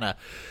range just kind of,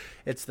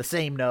 it's the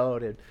same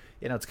note. And,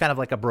 it's kind of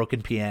like a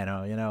broken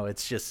piano.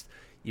 It's just,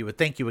 you would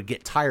think you would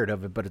get tired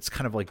of it, but it's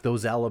kind of like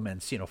those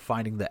elements,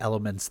 finding the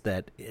elements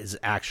that is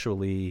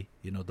actually,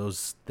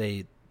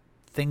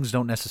 things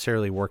don't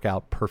necessarily work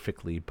out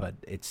perfectly, but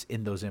it's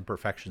in those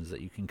imperfections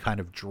that you can kind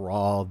of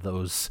draw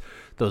those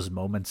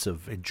moments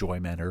of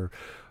enjoyment or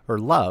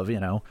love,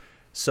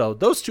 So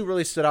those two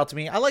really stood out to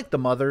me. I like the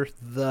mother.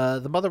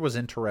 The mother was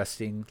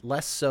interesting,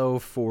 less so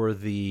for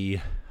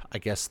the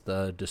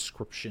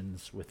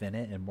descriptions within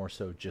it, and more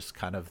so just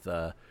kind of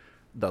the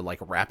like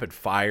rapid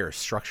fire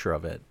structure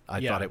of it. I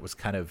thought it was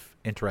kind of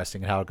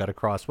interesting how it got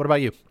across. What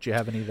about you? Do you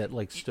have any that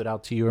like stood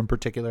out to you in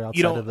particular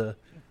outside of the?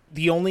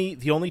 The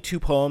only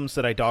two poems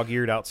that I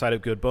dog-eared outside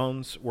of Good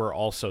Bones were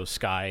also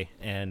Sky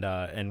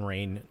and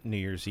Rain New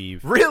Year's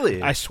Eve.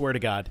 Really? I swear to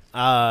God.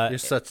 You're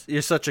such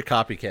a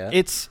copycat.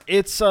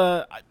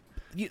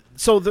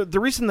 So the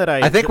reason that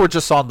I think we're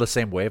just on the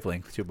same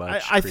wavelength too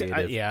much.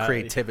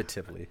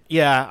 Creatively.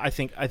 Yeah, I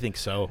think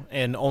so,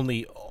 and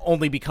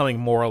only becoming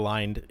more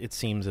aligned, it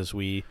seems,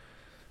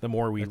 the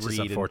more we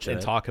read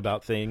and talk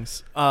about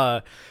things.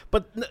 But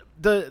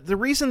the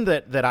reason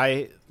that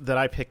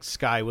I picked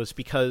Sky was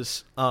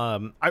because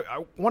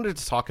I wanted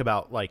to talk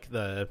about like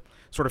the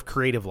sort of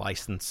creative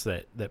license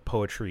that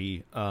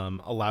poetry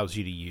allows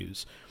you to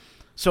use.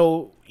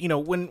 So,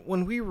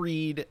 when we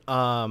read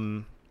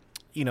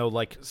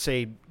like,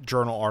 say,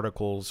 journal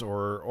articles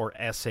or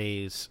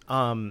essays,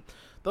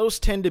 those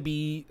tend to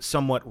be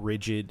somewhat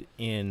rigid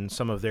in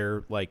some of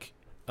their like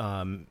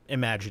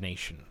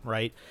imagination,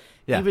 right?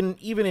 Yeah.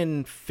 Even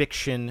in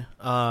fiction,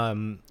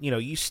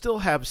 you still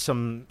have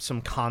some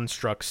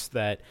constructs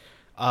that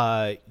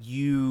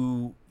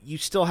you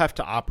still have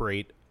to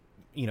operate,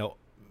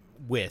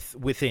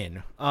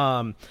 within.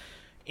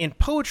 In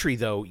poetry,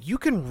 though, you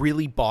can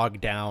really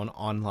bog down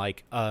on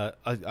like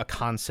a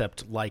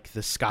concept like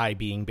the sky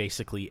being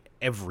basically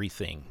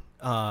everything,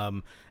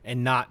 and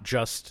not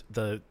just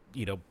the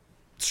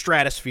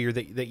stratosphere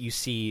that you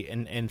see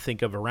and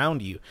think of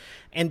around you.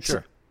 And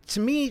sure. To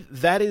me,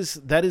 that is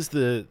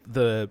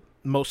the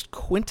most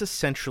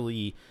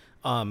quintessentially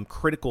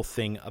critical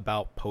thing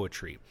about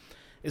poetry,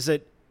 is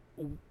that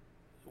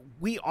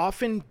we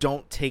often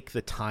don't take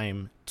the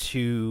time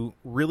to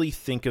really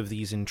think of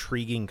these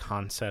intriguing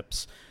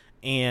concepts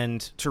and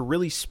to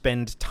really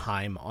spend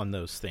time on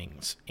those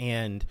things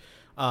and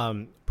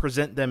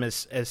present them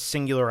as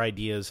singular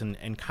ideas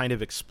and kind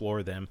of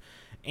explore them.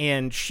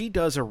 And she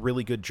does a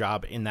really good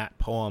job in that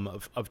poem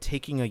of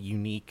taking a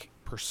unique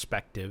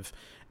perspective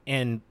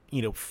and,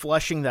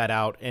 fleshing that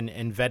out and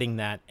vetting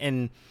that.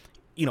 And,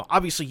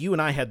 obviously you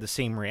and I had the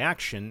same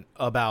reaction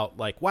about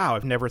like, wow,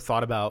 I've never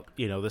thought about,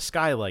 the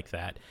sky like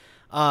that.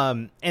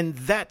 And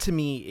that to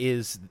me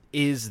is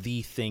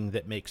the thing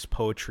that makes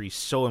poetry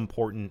so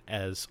important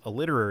as a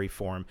literary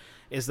form,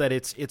 is that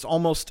it's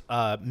almost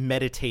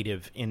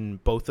meditative in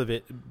both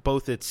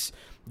its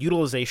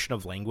utilization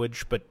of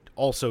language, but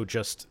also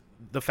just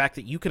the fact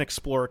that you can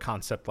explore a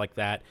concept like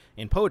that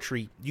in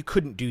poetry. You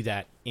couldn't do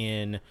that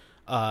in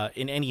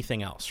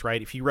anything else,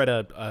 right? If you read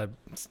a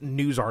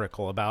news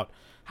article about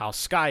how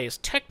sky is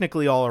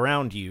technically all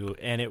around you,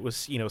 and it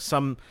was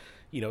some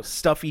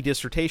stuffy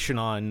dissertation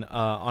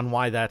on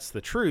why that's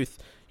the truth,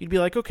 you'd be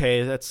like,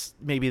 okay, that's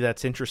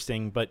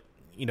interesting, but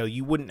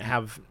you wouldn't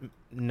have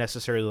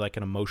necessarily like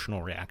an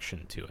emotional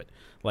reaction to it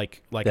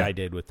like yeah. I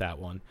did with that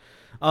one.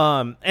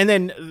 And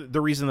then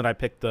the reason that I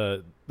picked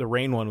the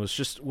Rain one was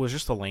just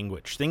the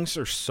language. Things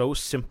are so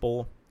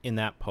simple in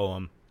that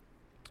poem,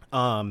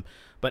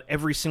 but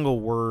every single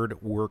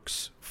word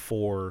works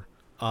for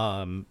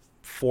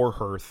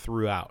her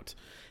throughout.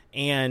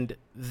 And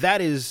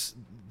that is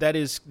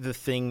the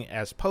thing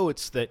as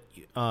poets that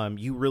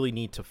you really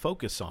need to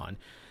focus on.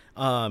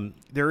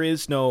 There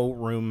is no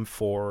room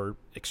for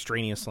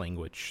extraneous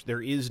language.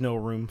 There is no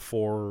room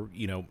for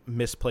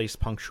misplaced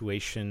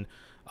punctuation.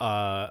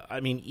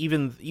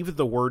 Even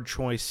the word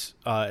choice,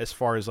 as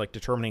far as like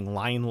determining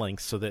line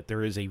length, so that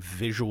there is a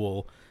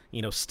visual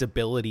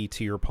stability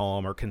to your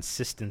poem or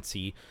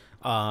consistency.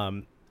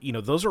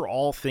 Those are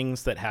all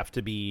things that have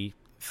to be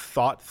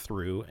thought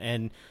through.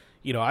 And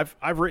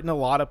I've written a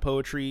lot of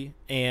poetry,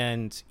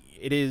 and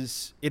it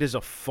is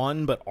a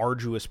fun but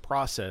arduous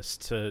process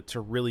to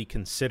really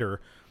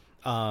consider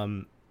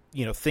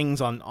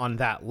things on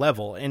that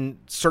level. And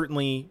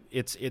certainly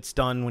it's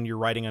done when you're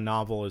writing a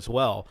novel as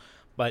well,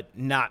 but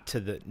not to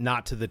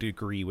the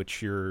degree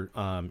which you're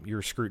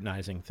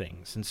scrutinizing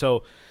things. And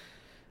so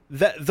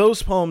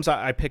those poems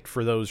I picked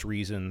for those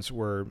reasons.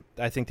 Were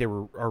I think they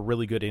are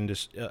really good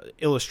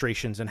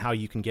illustrations and how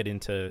you can get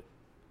into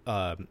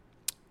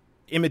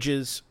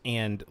images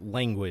and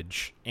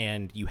language,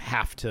 and you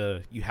have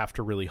to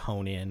really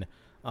hone in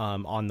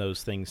on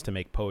those things to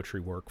make poetry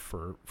work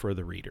for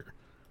the reader.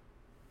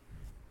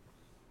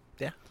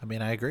 Yeah, I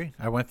mean, I agree.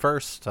 I went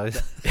first. I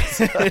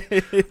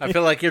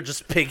feel like you're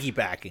just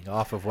piggybacking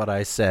off of what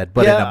I said,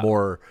 but in a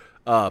more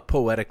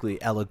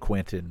poetically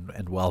eloquent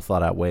and well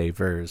thought out way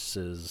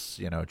versus,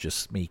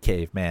 just me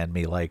caveman,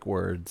 me like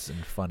words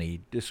and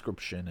funny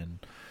description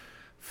and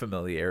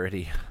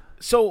familiarity.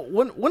 So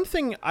one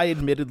thing I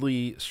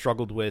admittedly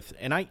struggled with,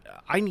 and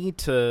I need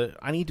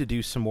to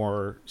do some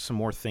more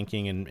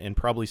thinking and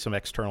probably some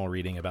external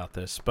reading about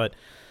this, but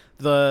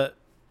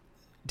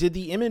did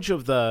the image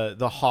of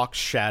the hawk's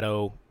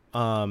shadow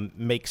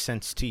make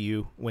sense to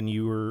you when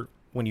you were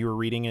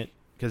reading it?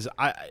 Because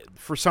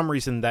for some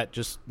reason that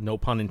just, no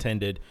pun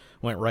intended,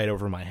 went right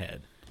over my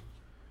head.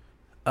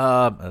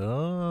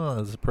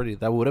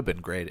 That would have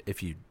been great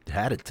if you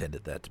had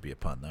intended that to be a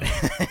pun, though.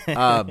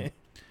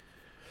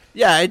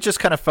 Yeah, it just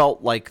kind of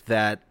felt like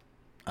that,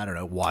 I don't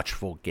know,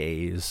 watchful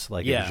gaze.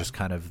 Like it was just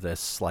kind of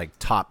this like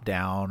top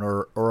down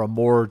or a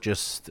more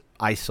just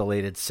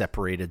isolated,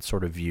 separated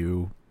sort of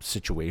view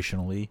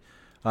situationally.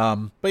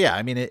 But yeah,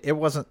 I mean, it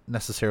wasn't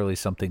necessarily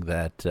something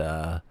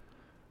that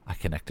I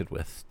connected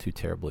with too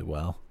terribly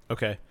well.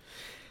 Okay.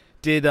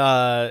 Did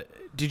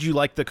you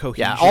like the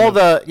cohesion?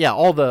 Yeah,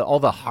 all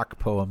the Hawk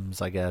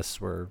poems, I guess,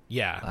 were,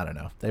 I don't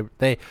know.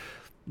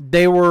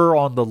 They were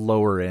on the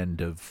lower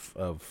end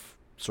of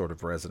sort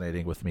of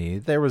resonating with me.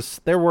 There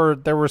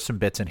were some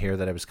bits in here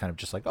that I was kind of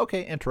just like,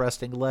 okay,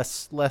 interesting,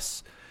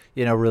 less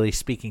really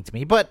speaking to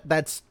me, but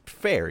that's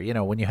fair.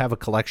 When you have a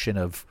collection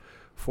of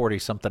 40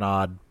 something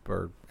odd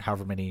or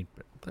however many,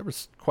 there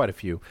was quite a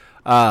few.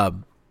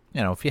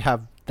 If you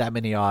have that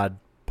many odd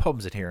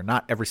poems in here,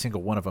 not every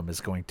single one of them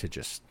is going to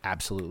just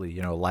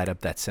absolutely, light up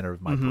that center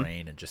of my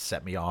brain and just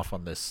set me off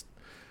on this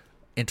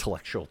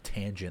intellectual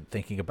tangent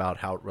thinking about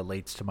how it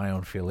relates to my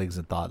own feelings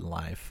and thought in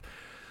life.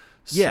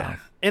 Yeah.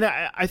 And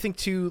I think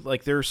too,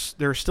 like there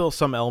are still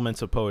some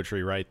elements of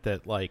poetry, right,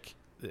 that like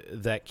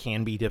that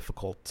can be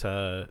difficult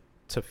to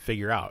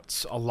figure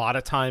out. A lot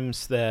of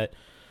times that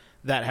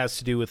has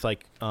to do with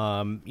like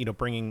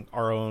bringing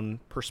our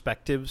own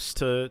perspectives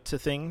to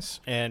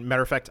things. And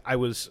matter of fact, I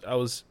was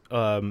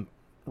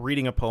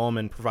reading a poem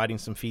and providing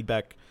some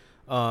feedback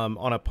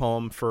on a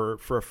poem for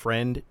a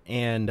friend,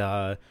 and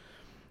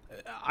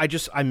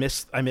I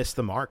missed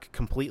the mark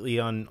completely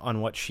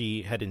on what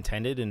she had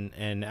intended,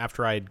 and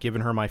after I had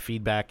given her my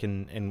feedback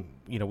and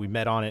we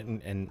met on it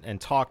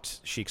and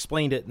talked, she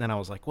explained it, and then I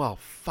was like, well,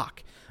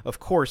 fuck, of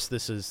course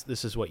this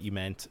is what you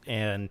meant.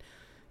 And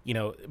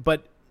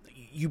but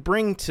you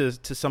bring to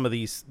some of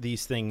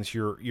these things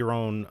your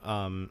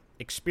own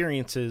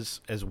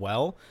experiences as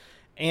well,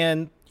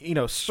 and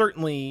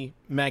certainly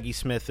Maggie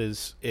Smith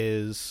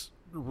is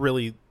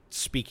really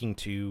speaking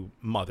to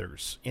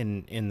mothers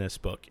in this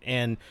book,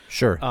 and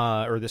sure,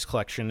 or this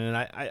collection. And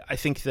I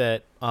think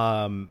that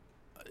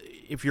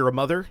if you're a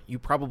mother, you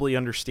probably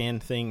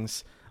understand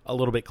things a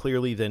little bit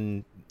clearly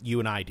than you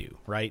and I do,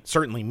 right?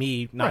 Certainly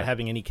me, not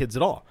having any kids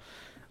at all.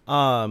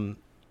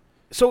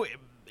 So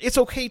it's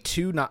okay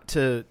too not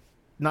to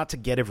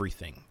get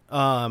everything.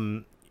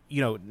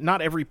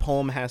 Not every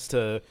poem has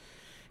to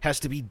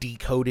be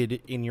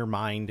decoded in your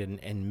mind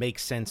and make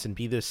sense and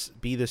be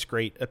this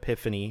great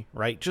epiphany,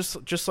 right?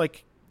 Just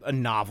like a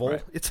novel,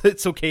 right.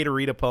 It's okay to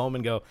read a poem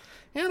and go,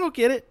 yeah, I don't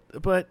get it,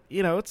 but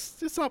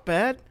it's not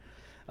bad.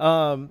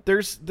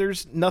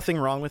 There's nothing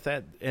wrong with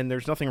that, and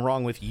there's nothing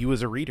wrong with you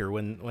as a reader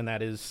when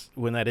that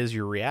is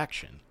your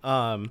reaction.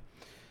 I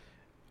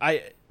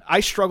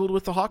struggled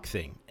with the Hawk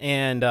thing,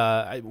 and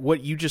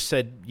what you just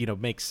said,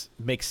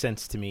 makes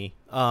sense to me.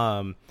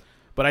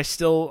 But I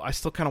still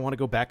kind of want to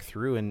go back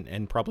through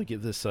and probably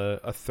give this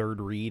a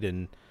third read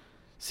and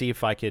see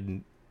if I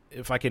can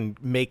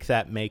make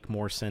that make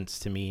more sense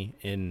to me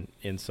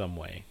in some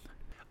way.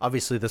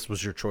 Obviously, this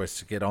was your choice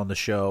to get on the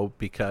show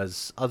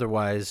because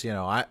otherwise,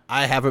 I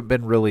haven't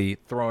been really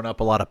throwing up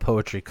a lot of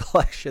poetry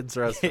collections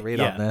for us to read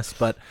on this.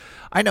 But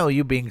I know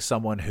you being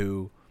someone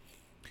who,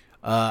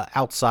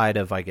 outside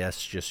of, I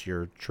guess, just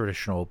your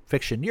traditional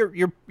fiction,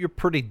 you're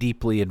pretty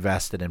deeply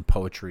invested in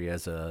poetry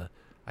as a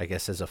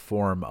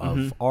form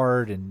of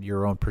art and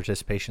your own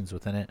participations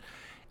within it.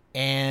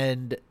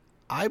 And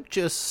I'm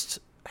just,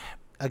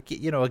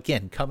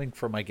 again, coming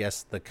from, I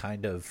guess, the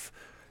kind of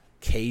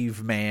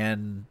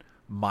caveman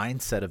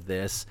mindset of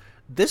this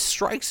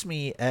strikes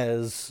me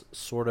as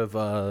sort of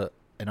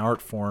an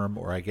art form,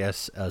 or I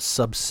guess a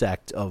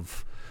subsect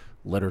of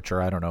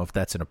literature. I don't know if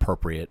that's an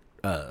appropriate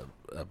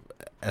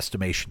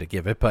estimation to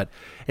give it, but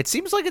it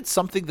seems like it's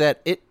something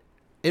that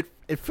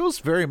it feels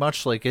very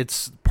much like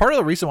it's part of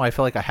the reason why I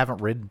feel like I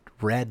haven't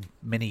read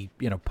many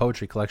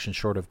poetry collections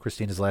short of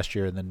Christina's last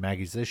year and then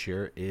Maggie's this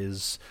year.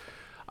 Is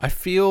I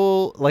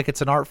feel like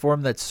it's an art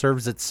form that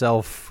serves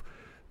itself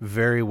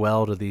very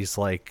well to these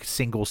like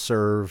single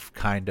serve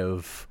kind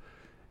of,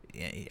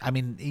 I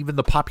mean, even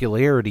the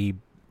popularity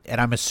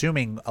I'm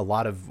assuming a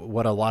lot of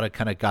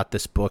kind of got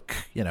this book,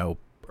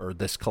 or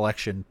this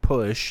collection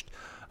pushed,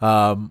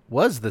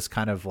 was this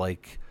kind of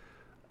like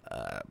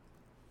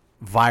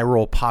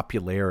viral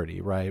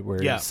popularity, right?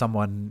 Where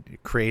someone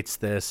creates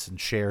this and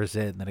shares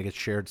it, and then it gets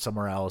shared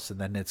somewhere else, and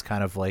then it's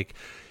kind of like,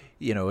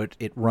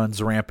 it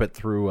runs rampant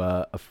through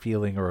a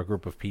feeling or a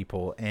group of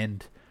people.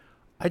 And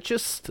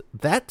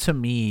that to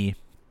me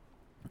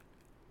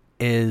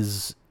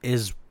is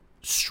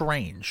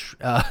strange,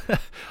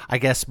 I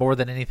guess, more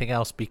than anything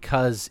else,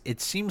 because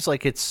it seems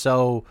like it's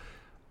so,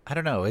 I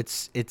don't know, it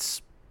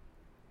seems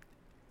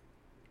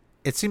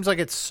like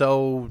it's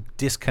so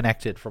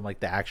disconnected from like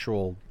the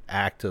actual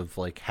act of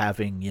like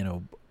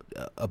having,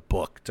 a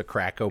book to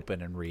crack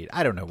open and read.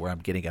 I don't know where I'm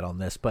getting at on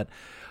this, but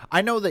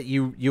I know that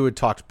you had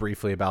talked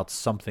briefly about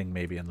something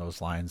maybe in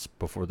those lines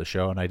before the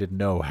show, and I didn't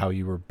know how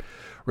you were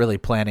really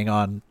planning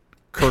on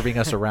curving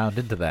us around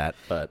into that.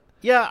 But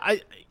yeah,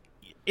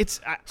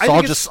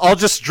 I'll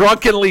just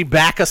drunkenly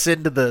back us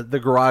into the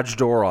garage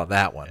door on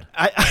that one.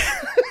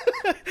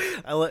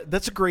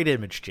 That's a great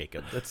image,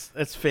 Jacob.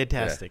 That's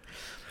fantastic.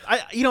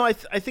 Yeah.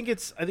 I think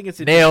it's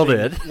nailed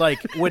it. Like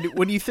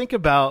when you think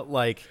about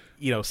like,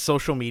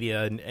 social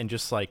media and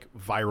just like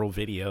viral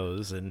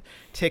videos and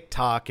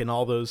TikTok and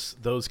all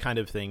those kind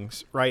of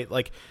things, right?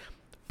 Like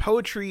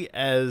poetry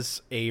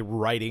as a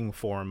writing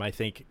form, I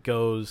think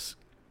goes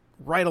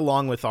right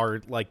along with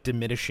our like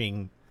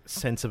diminishing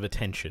sense of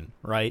attention,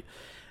 right?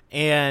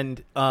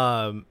 And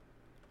I'm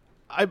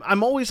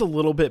always a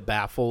little bit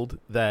baffled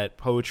that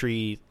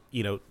poetry,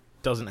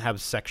 doesn't have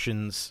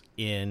sections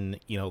in,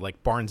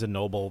 like Barnes and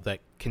Noble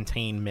that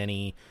contain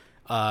many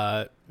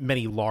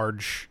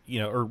large,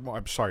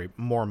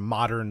 more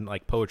modern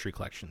like poetry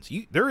collections.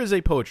 There is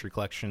a poetry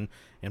collection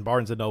in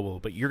Barnes and Noble,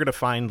 but you're going to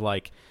find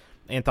like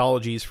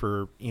anthologies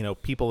for,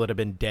 people that have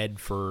been dead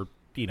for,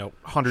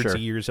 hundreds of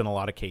years in a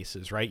lot of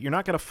cases, right? You're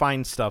not going to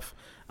find stuff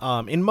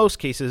in most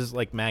cases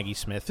like Maggie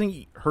Smith. I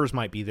think hers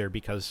might be there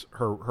because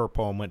her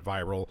poem went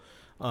viral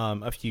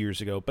a few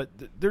years ago, but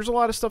there's a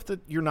lot of stuff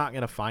that you're not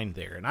going to find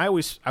there, and I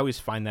always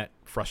find that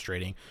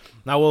frustrating.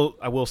 Now,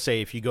 I will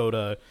say, if you go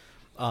to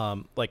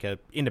like a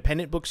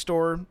independent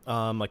bookstore,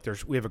 like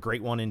we have a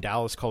great one in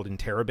Dallas called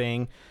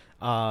Interrobang.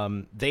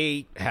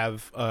 They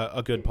have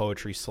a good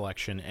poetry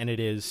selection, and it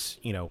is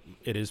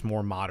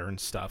more modern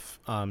stuff.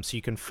 So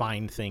you can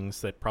find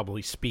things that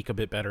probably speak a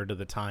bit better to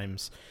the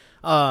times.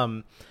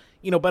 But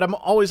I'm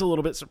always a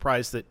little bit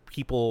surprised that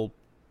people,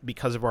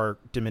 because of our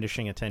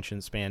diminishing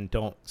attention span,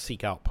 don't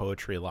seek out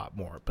poetry a lot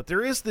more. But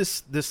there is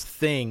this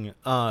thing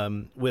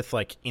with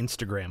like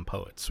Instagram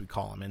poets, we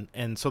call them,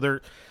 and so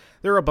there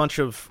are a bunch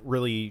of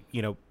really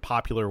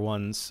popular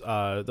ones.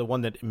 The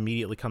one that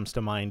immediately comes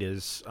to mind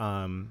is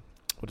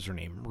what is her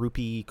name?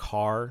 Rupi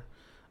Kaur.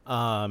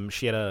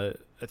 She had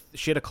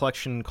a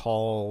collection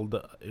called,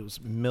 it was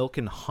Milk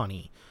and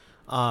Honey,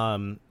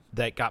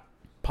 that got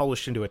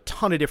published into a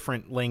ton of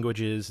different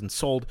languages and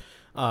sold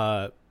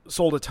a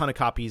ton of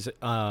copies.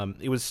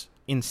 It was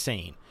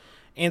insane.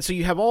 And so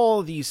you have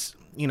all these,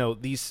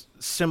 these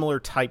similar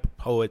type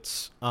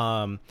poets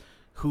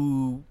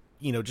who,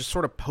 just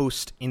sort of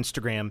post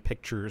Instagram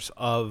pictures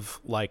of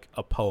like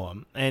a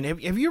poem. And have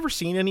you ever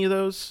seen any of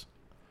those?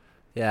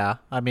 Yeah.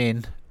 I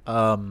mean,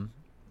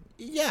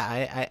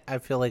 yeah, I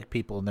feel like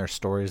people in their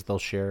stories, they'll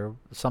share.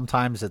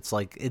 Sometimes it's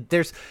like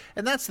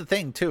and that's the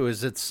thing too,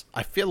 is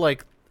I feel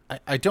like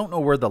I don't know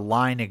where the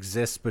line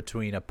exists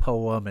between a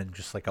poem and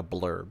just like a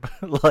blurb.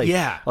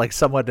 Like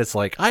someone that's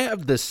like, I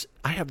have this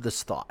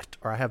thought,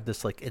 or I have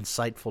this like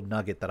insightful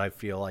nugget that I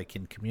feel I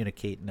can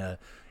communicate in a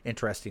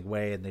interesting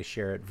way, and they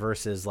share it,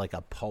 versus like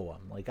a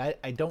poem. Like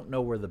I don't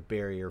know where the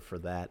barrier for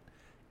that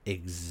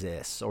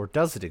exists, or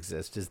does it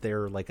exist? Is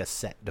there like a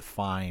set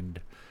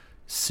defined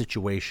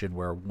situation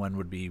where one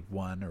would be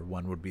one or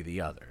one would be the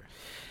other?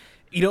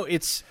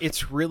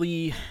 It's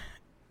really,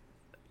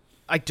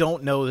 I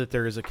don't know that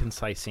there is a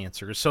concise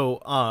answer.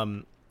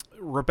 So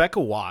Rebecca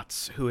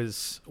Watts, who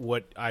is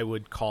what I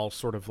would call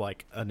sort of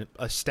like an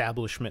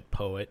establishment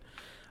poet,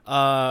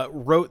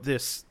 wrote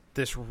this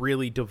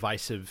really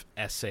divisive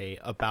essay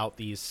about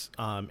these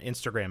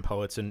Instagram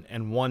poets,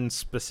 and one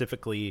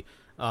specifically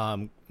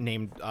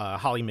named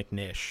Holly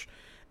McNish.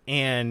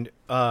 And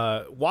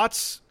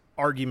Watts'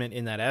 argument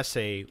in that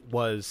essay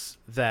was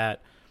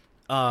that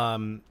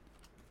that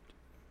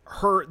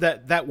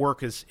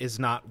work is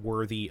not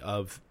worthy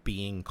of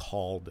being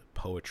called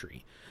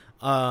poetry,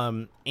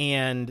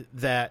 and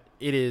that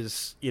it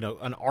is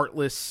an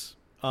artless,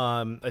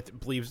 I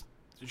believe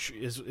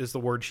is the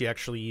word she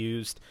actually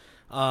used,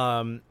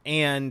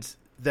 and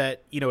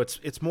that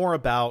it's more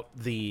about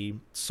the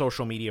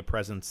social media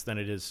presence than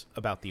it is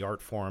about the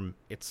art form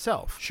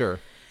itself. Sure.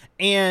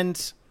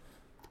 And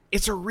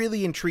it's a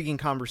really intriguing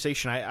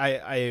conversation.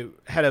 I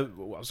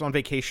was on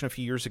vacation a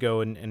few years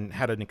ago and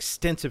had an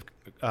extensive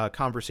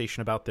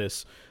conversation about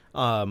this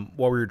while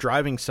we were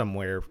driving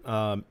somewhere.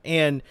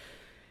 And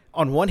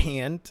on one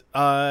hand,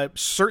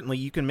 certainly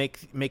you can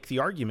make the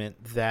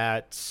argument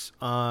that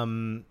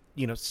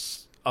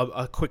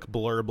a quick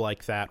blurb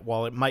like that,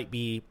 while it might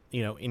be,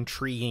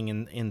 intriguing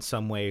in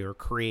some way or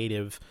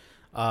creative,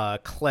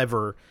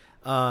 clever,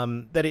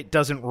 that it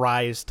doesn't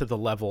rise to the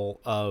level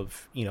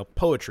of,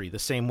 poetry, the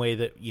same way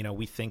that,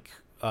 we think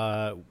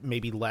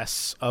maybe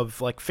less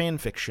of like fan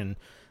fiction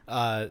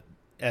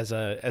as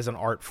an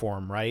art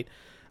form, right?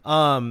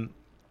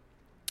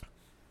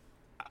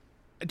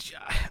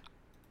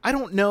 I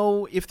don't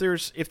know if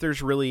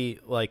there's really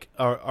like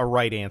a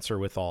right answer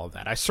with all of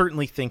that. I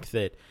certainly think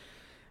that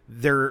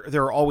there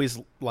are always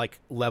like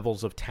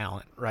levels of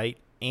talent, right?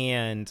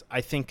 And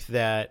I think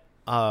that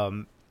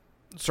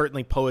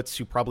certainly poets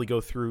who probably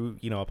go through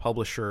a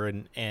publisher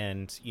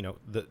and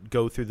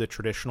go through the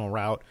traditional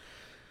route,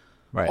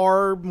 right,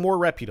 are more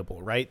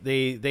reputable, right?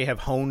 They have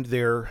honed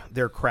their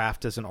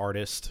craft as an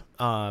artist,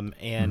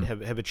 and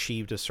have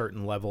achieved a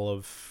certain level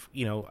of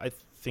I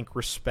think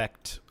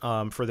respect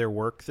for their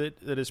work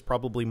that is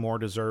probably more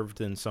deserved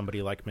than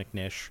somebody like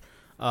McNish,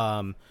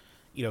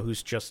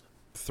 who's just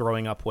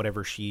throwing up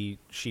whatever she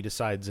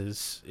decides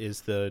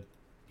is the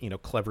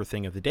clever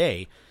thing of the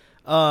day.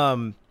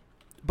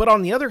 But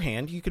on the other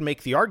hand, you can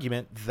make the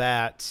argument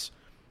that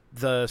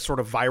the sort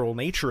of viral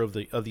nature of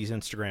these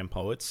Instagram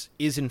poets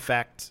is in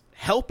fact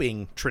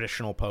helping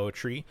traditional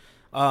poetry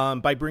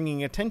by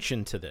bringing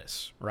attention to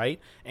this, right,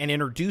 and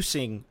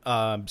introducing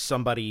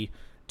somebody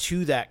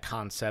to that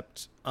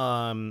concept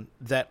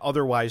that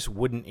otherwise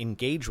wouldn't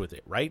engage with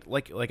it, right?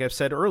 Like I've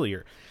said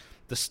earlier,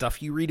 the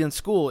stuff you read in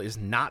school is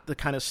not the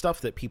kind of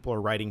stuff that people are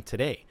writing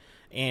today.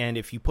 And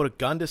if you put a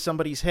gun to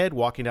somebody's head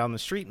walking down the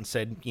street and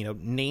said,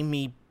 name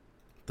me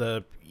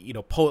the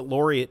poet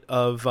laureate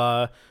of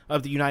the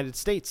United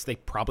States, they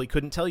probably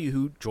couldn't tell you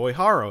who Joy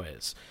Harrow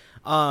is.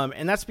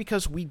 And that's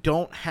because we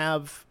don't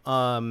have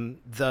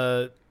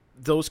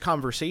those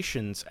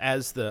conversations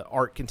as the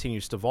art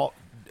continues to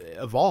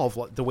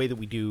evolve the way that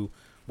we do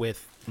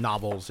with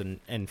novels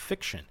and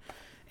fiction.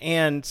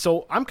 And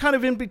so I'm kind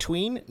of in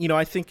between.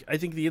 I think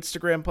the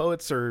Instagram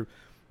poets are,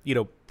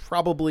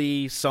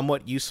 probably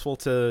somewhat useful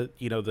to,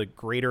 the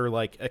greater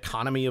like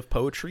economy of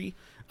poetry.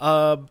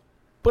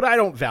 But I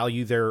don't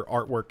value their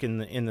artwork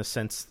in the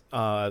sense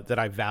that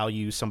I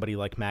value somebody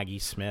like Maggie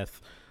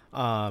Smith,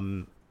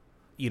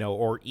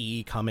 or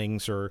E.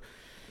 Cummings, or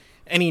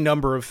any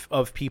number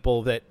of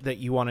people that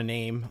you want to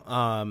name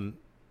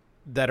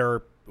that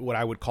are what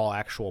I would call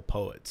actual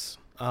poets.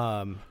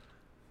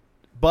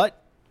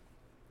 But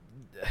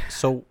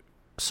so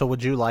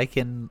would you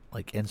liken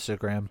like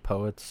Instagram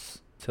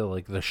poets to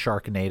like the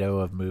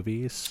Sharknado of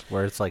movies,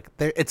 where it's like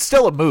it's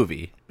still a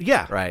movie,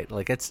 yeah, right?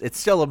 Like it's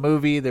still a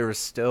movie. There is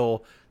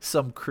still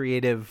some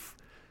creative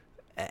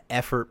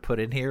effort put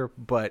in here,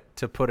 but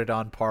to put it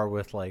on par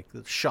with like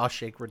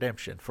Shawshank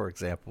Redemption, for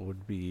example,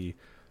 would be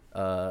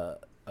a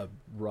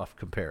rough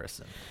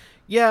comparison.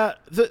 Yeah,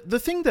 the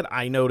thing that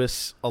I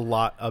notice a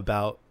lot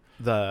about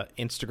the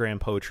Instagram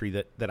poetry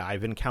that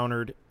I've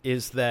encountered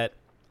is that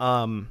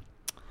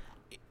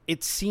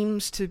it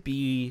seems to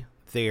be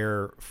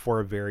there for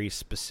a very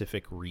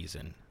specific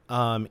reason.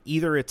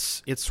 Either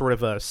it's sort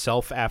of a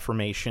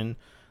self-affirmation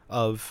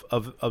of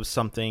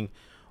something,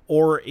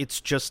 or it's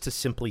just to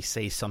simply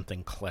say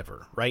something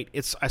clever, right?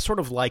 I sort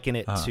of liken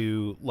it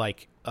to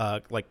like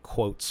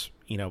quotes,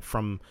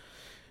 from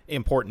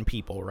important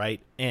people,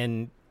 right?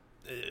 And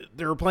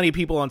there are plenty of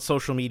people on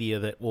social media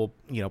that will,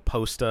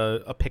 post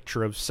a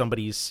picture of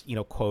somebody's,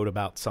 quote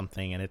about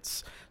something, and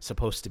it's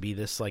supposed to be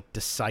this like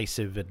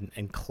decisive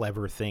and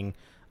clever thing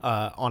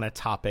on a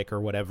topic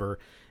or whatever.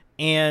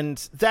 And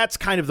that's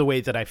kind of the way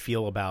that I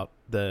feel about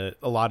a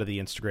lot of the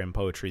Instagram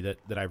poetry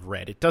that I've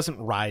read. It doesn't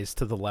rise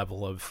to the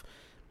level of,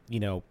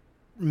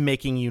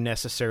 making you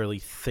necessarily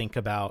think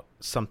about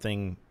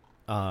something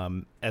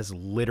as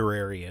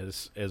literary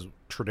as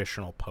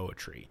traditional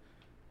poetry.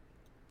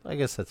 I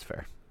guess that's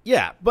fair.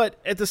 Yeah, but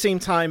at the same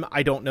time,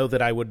 I don't know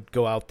that I would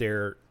go out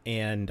there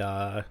and,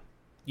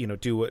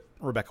 do what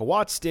Rebecca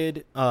Watts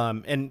did.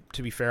 And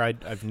to be fair,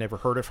 I've never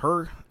heard of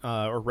her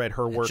or read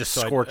her work. Just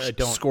so I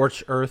don't...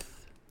 Scorched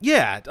Earth.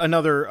 Yeah,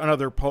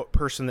 another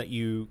person that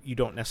you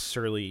don't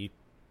necessarily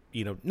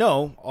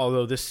know.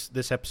 Although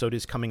this episode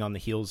is coming on the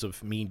heels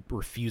of me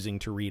refusing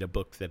to read a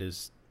book that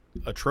is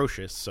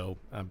atrocious, so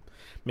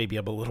maybe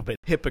I'm a little bit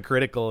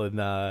hypocritical in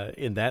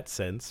that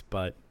sense.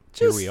 But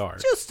here we are,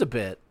 just a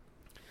bit.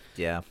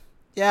 Yeah.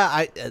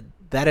 I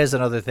that is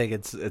another thing.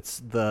 It's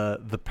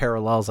the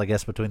parallels, I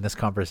guess, between this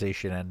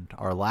conversation and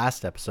our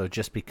last episode,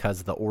 just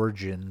because the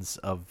origins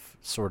of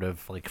sort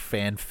of like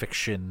fan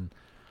fiction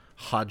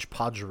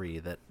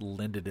hodgepodgery that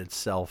lended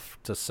itself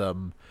to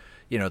some,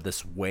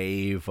 this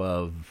wave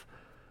of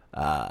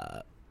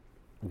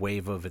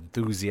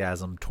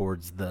enthusiasm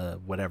towards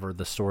whatever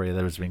the story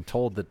that was being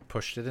told, that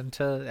pushed it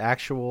into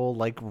actual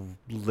like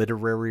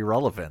literary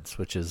relevance,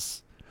 which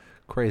is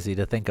crazy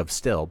to think of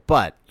still.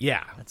 But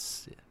yeah,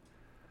 that's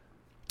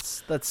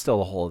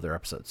still a whole other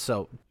episode.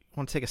 So,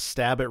 want to take a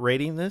stab at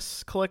rating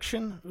this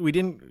collection?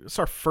 It's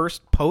our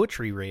first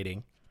poetry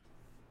rating.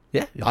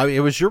 Yeah,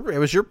 it was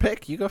your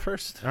pick. You go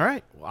first. All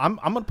right, I'm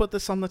gonna put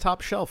this on the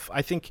top shelf.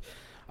 I think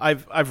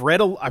I've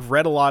read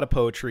a lot of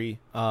poetry.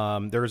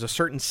 There's a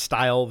certain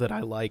style that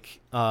I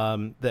like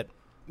that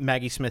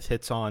Maggie Smith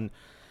hits on.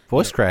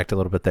 Voice cracked a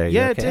little bit there.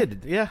 Yeah, okay?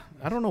 it did. Yeah,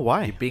 I don't know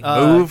why. You being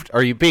moved?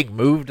 Are you being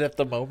moved at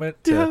the moment?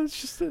 Yeah,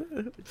 it's just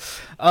talking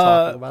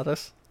about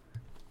this.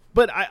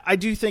 But I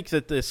do think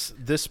that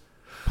this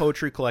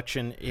poetry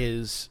collection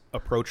is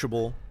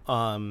approachable.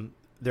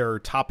 There are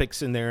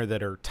topics in there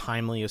that are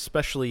timely,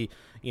 especially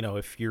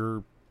if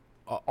you're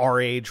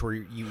our age, where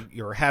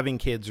you're having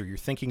kids or you're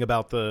thinking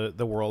about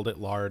the world at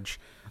large.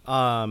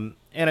 And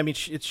I mean,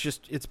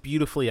 it's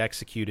beautifully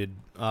executed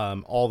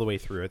all the way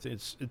through.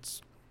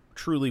 It's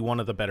truly one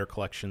of the better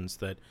collections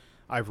that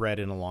I've read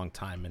in a long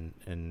time,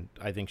 and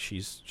I think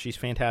she's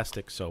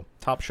fantastic. So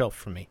top shelf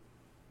for me.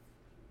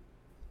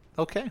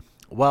 Okay.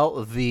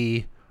 Well,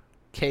 the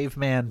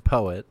caveman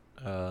poet,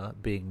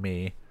 being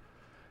me,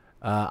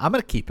 I'm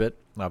gonna keep it.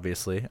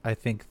 Obviously, I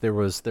think there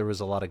was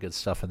a lot of good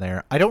stuff in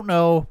there. I don't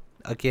know,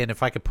 again,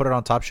 if I could put it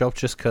on top shelf,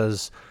 just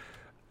because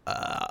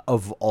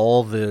of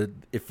all the.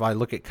 If I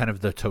look at kind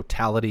of the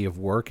totality of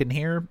work in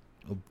here,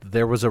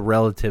 there was a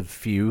relative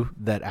few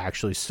that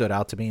actually stood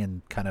out to me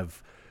and kind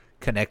of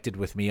connected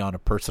with me on a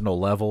personal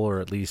level,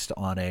 or at least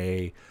on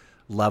a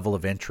level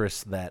of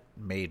interest that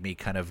made me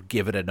kind of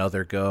give it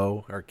another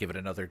go or give it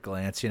another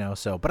glance,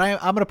 So, but I'm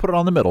going to put it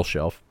on the middle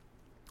shelf.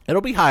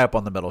 It'll be high up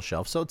on the middle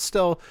shelf, so it's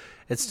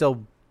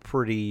still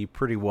pretty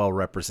well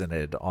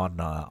represented on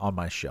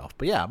my shelf.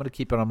 But yeah, I'm going to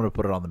keep it. I'm going to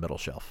put it on the middle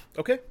shelf.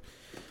 Okay.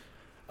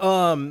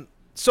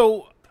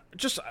 So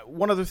just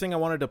one other thing I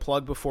wanted to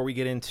plug before we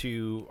get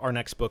into our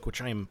next book,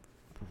 which I am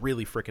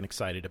really freaking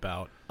excited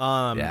about.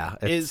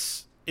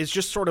 Is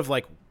just sort of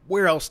like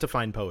where else to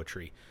find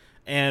poetry.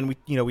 And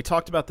we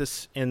talked about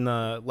this in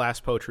the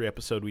last poetry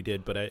episode we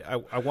did, but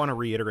I want to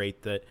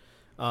reiterate that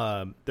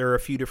there are a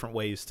few different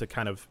ways to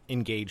kind of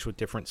engage with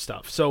different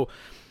stuff. So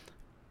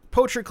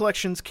poetry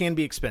collections can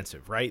be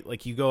expensive, right?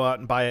 Like you go out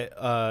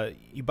and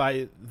you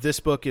buy this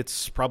book,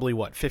 it's probably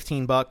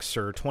 $15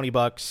 or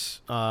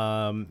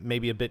 $20,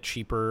 maybe a bit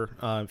cheaper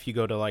if you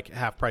go to like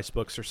Half Price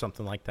Books or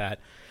something like that.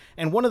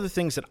 And one of the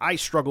things that I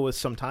struggle with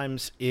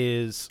sometimes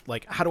is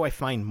like, how do I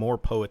find more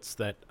poets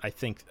that I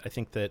think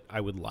that I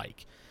would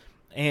like?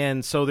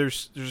 And so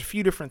there's a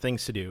few different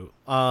things to do.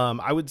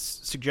 I would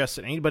suggest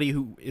that anybody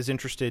who is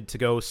interested to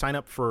go sign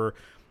up for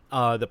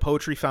the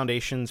Poetry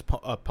Foundation's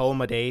poem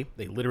a day.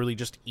 They literally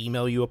just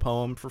email you a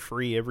poem for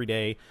free every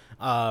day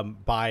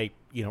by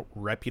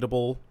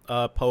reputable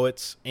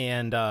poets,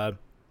 and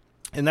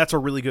that's a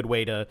really good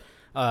way to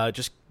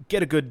just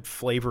get a good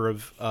flavor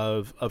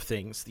of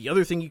things. The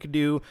other thing you could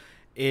do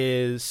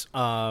is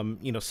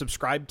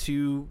subscribe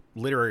to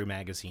literary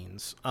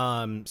magazines.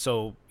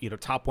 So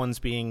top ones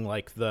being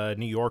like the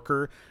New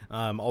Yorker,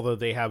 although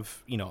they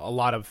have a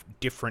lot of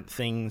different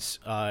things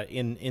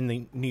in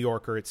the New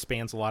Yorker. It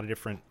spans a lot of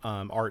different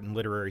art and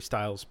literary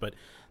styles, but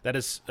that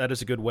is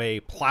a good way.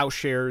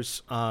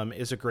 Plowshares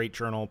is a great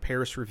journal.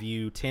 Paris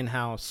Review, Tin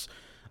House,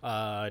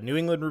 New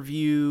England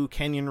Review,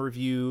 Kenyon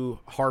Review,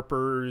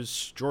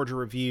 Harper's, Georgia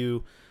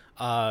Review.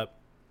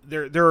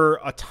 There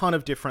are a ton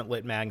of different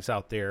lit mags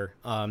out there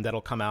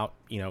that'll come out,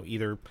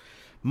 either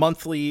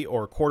monthly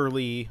or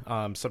quarterly,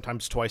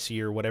 sometimes twice a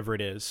year, whatever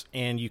it is.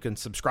 And you can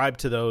subscribe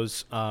to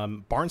those.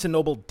 Barnes &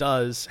 Noble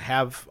does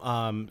have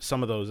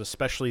some of those,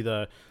 especially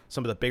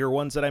some of the bigger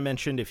ones that I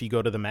mentioned. If you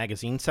go to the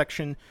magazine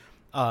section,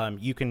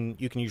 you can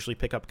usually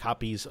pick up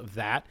copies of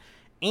that.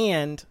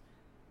 And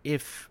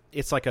if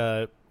it's like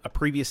a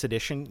previous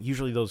edition,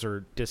 usually those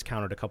are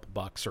discounted a couple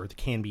bucks, or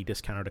can be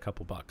discounted a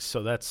couple bucks.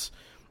 So that's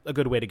a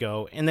good way to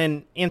go. And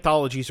then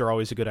anthologies are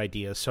always a good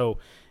idea. So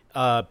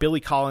Billy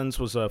Collins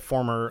was a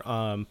former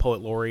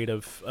poet laureate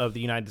of the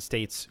United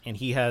States, and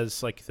he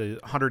has like the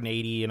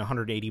 180 and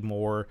 180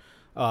 more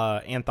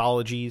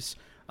anthologies.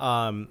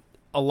 A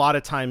lot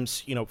of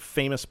times,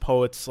 famous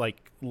poets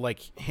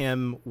like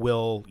him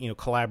will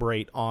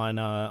collaborate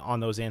on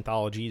those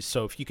anthologies.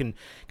 So if you can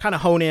kind of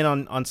hone in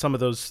on some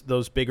of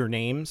those bigger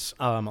names,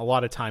 a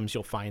lot of times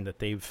you'll find that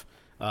they've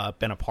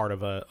been a part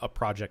of a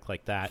project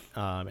like that.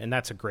 And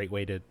that's a great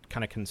way to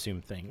kind of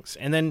consume things.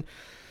 And then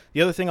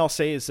the other thing I'll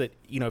say is that,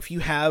 if you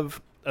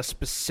have a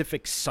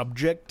specific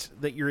subject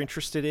that you're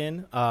interested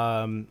in,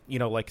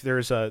 like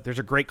there's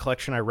a great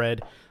collection I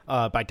read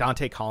by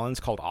Dante Collins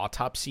called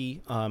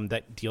Autopsy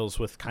that deals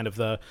with kind of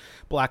the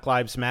Black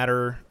Lives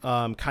Matter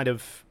kind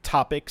of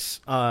topics.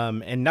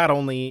 And not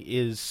only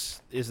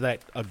is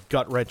that a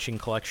gut-wrenching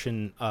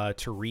collection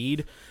to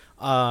read,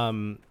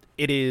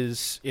 it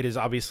is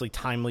obviously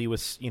timely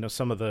with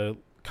some of the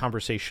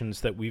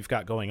conversations that we've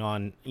got going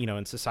on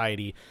in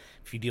society.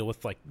 If you deal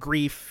with like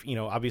grief,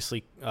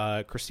 obviously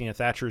Christina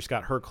Thatcher's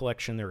got her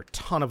collection. There are a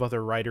ton of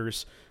other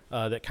writers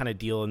that kind of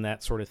deal in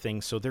that sort of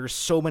thing. So there's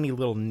so many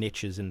little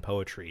niches in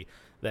poetry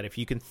that if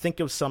you can think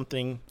of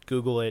something,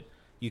 Google it,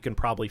 you can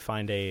probably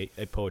find a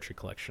poetry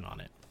collection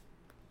on it.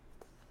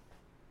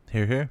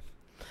 Hear, hear.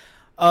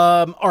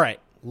 All right,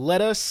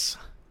 let us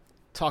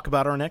talk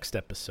about our next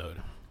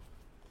episode.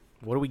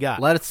 What do we got?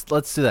 Let's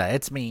do that.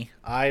 It's me.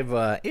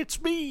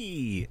 It's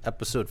me.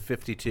 Episode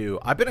 52.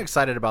 I've been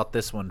excited about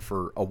this one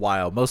for a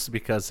while, mostly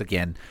because,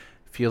 again,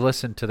 if you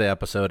listen to the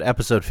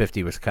episode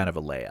 50 was kind of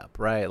a layup,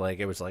 right? Like,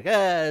 it was like,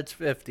 it's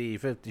 50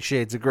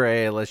 Shades of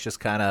Grey. Let's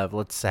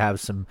have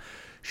some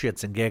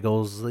shits and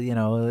giggles. You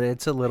know,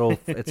 it's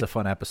a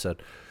fun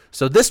episode.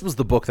 So this was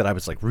the book that I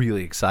was like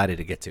really excited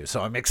to get to.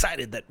 So I'm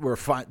excited that we're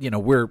fine. You know,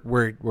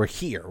 we're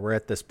here. We're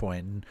at this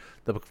point. And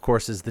the book, of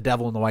course, is The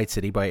Devil in the White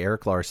City by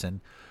Erik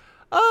Larson.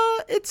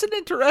 It's an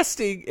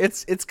interesting.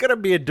 It's gonna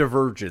be a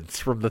divergence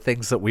from the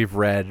things that we've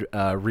read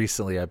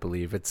recently. I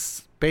believe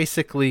it's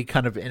basically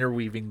kind of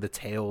interweaving the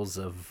tales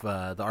of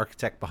the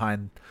architect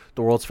behind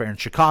the World's Fair in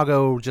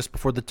Chicago just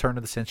before the turn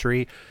of the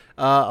century,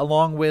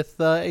 along with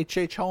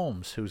H.H.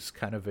 Holmes, who's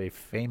kind of a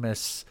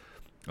famous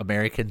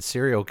American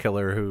serial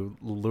killer who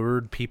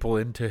lured people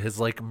into his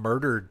like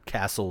murdered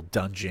castle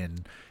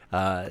dungeon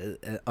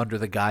under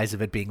the guise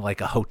of it being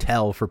like a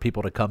hotel for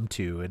people to come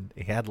to, and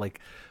he had like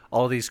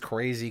all these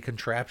crazy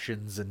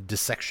contraptions and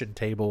dissection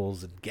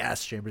tables and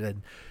gas chambers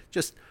and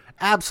just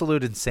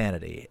absolute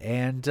insanity.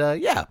 And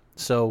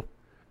so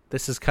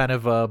this is kind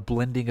of a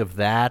blending of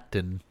that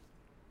and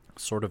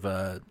sort of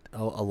a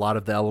lot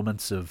of the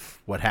elements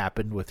of what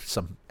happened with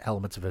some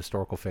elements of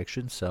historical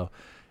fiction. So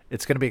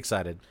it's going to be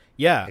exciting.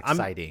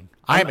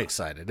 I'm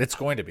excited. It's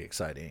going to be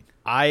exciting.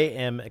 I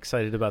am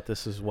excited about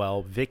this as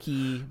well.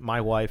 Vicky,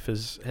 my wife,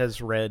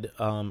 has read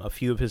a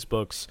few of his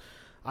books.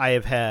 I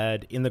have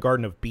had In the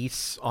Garden of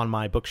Beasts on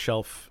my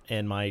bookshelf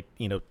and my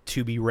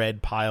to be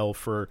read pile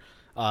for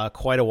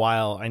quite a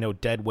while. I know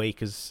Dead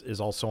Wake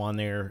is also on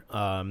there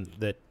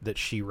that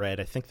she read.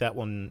 I think that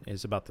one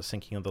is about the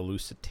sinking of the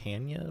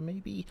Lusitania,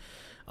 maybe.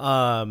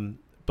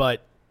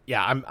 But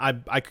yeah,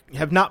 I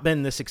have not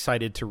been this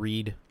excited to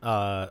read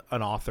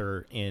an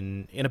author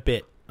in a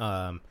bit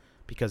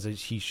because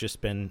he's just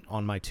been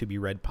on my to be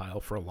read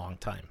pile for a long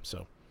time.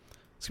 So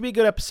it's gonna be a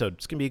good episode.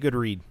 It's gonna be a good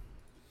read.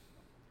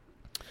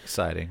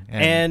 Exciting.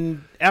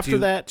 And after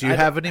that, do you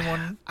have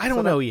anyone? I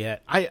don't know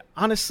yet. I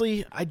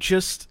honestly, I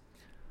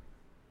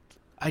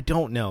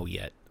don't know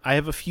yet. I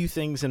have a few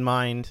things in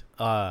mind,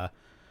 but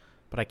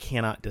I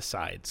cannot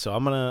decide. So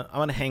I'm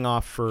gonna hang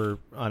off for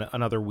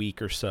another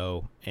week or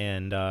so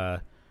and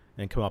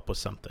come up with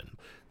something.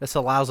 This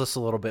allows us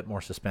a little bit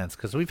more suspense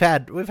because we've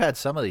had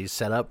some of these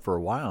set up for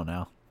a while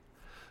now.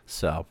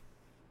 So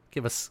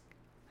give us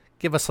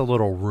a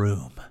little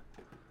room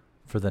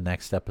for the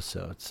next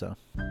episode. So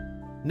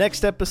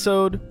next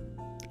episode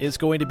is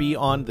going to be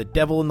on The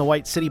Devil in the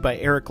White City by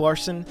Erik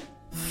Larson.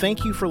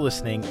 Thank you for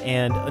listening,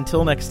 and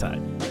until next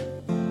time.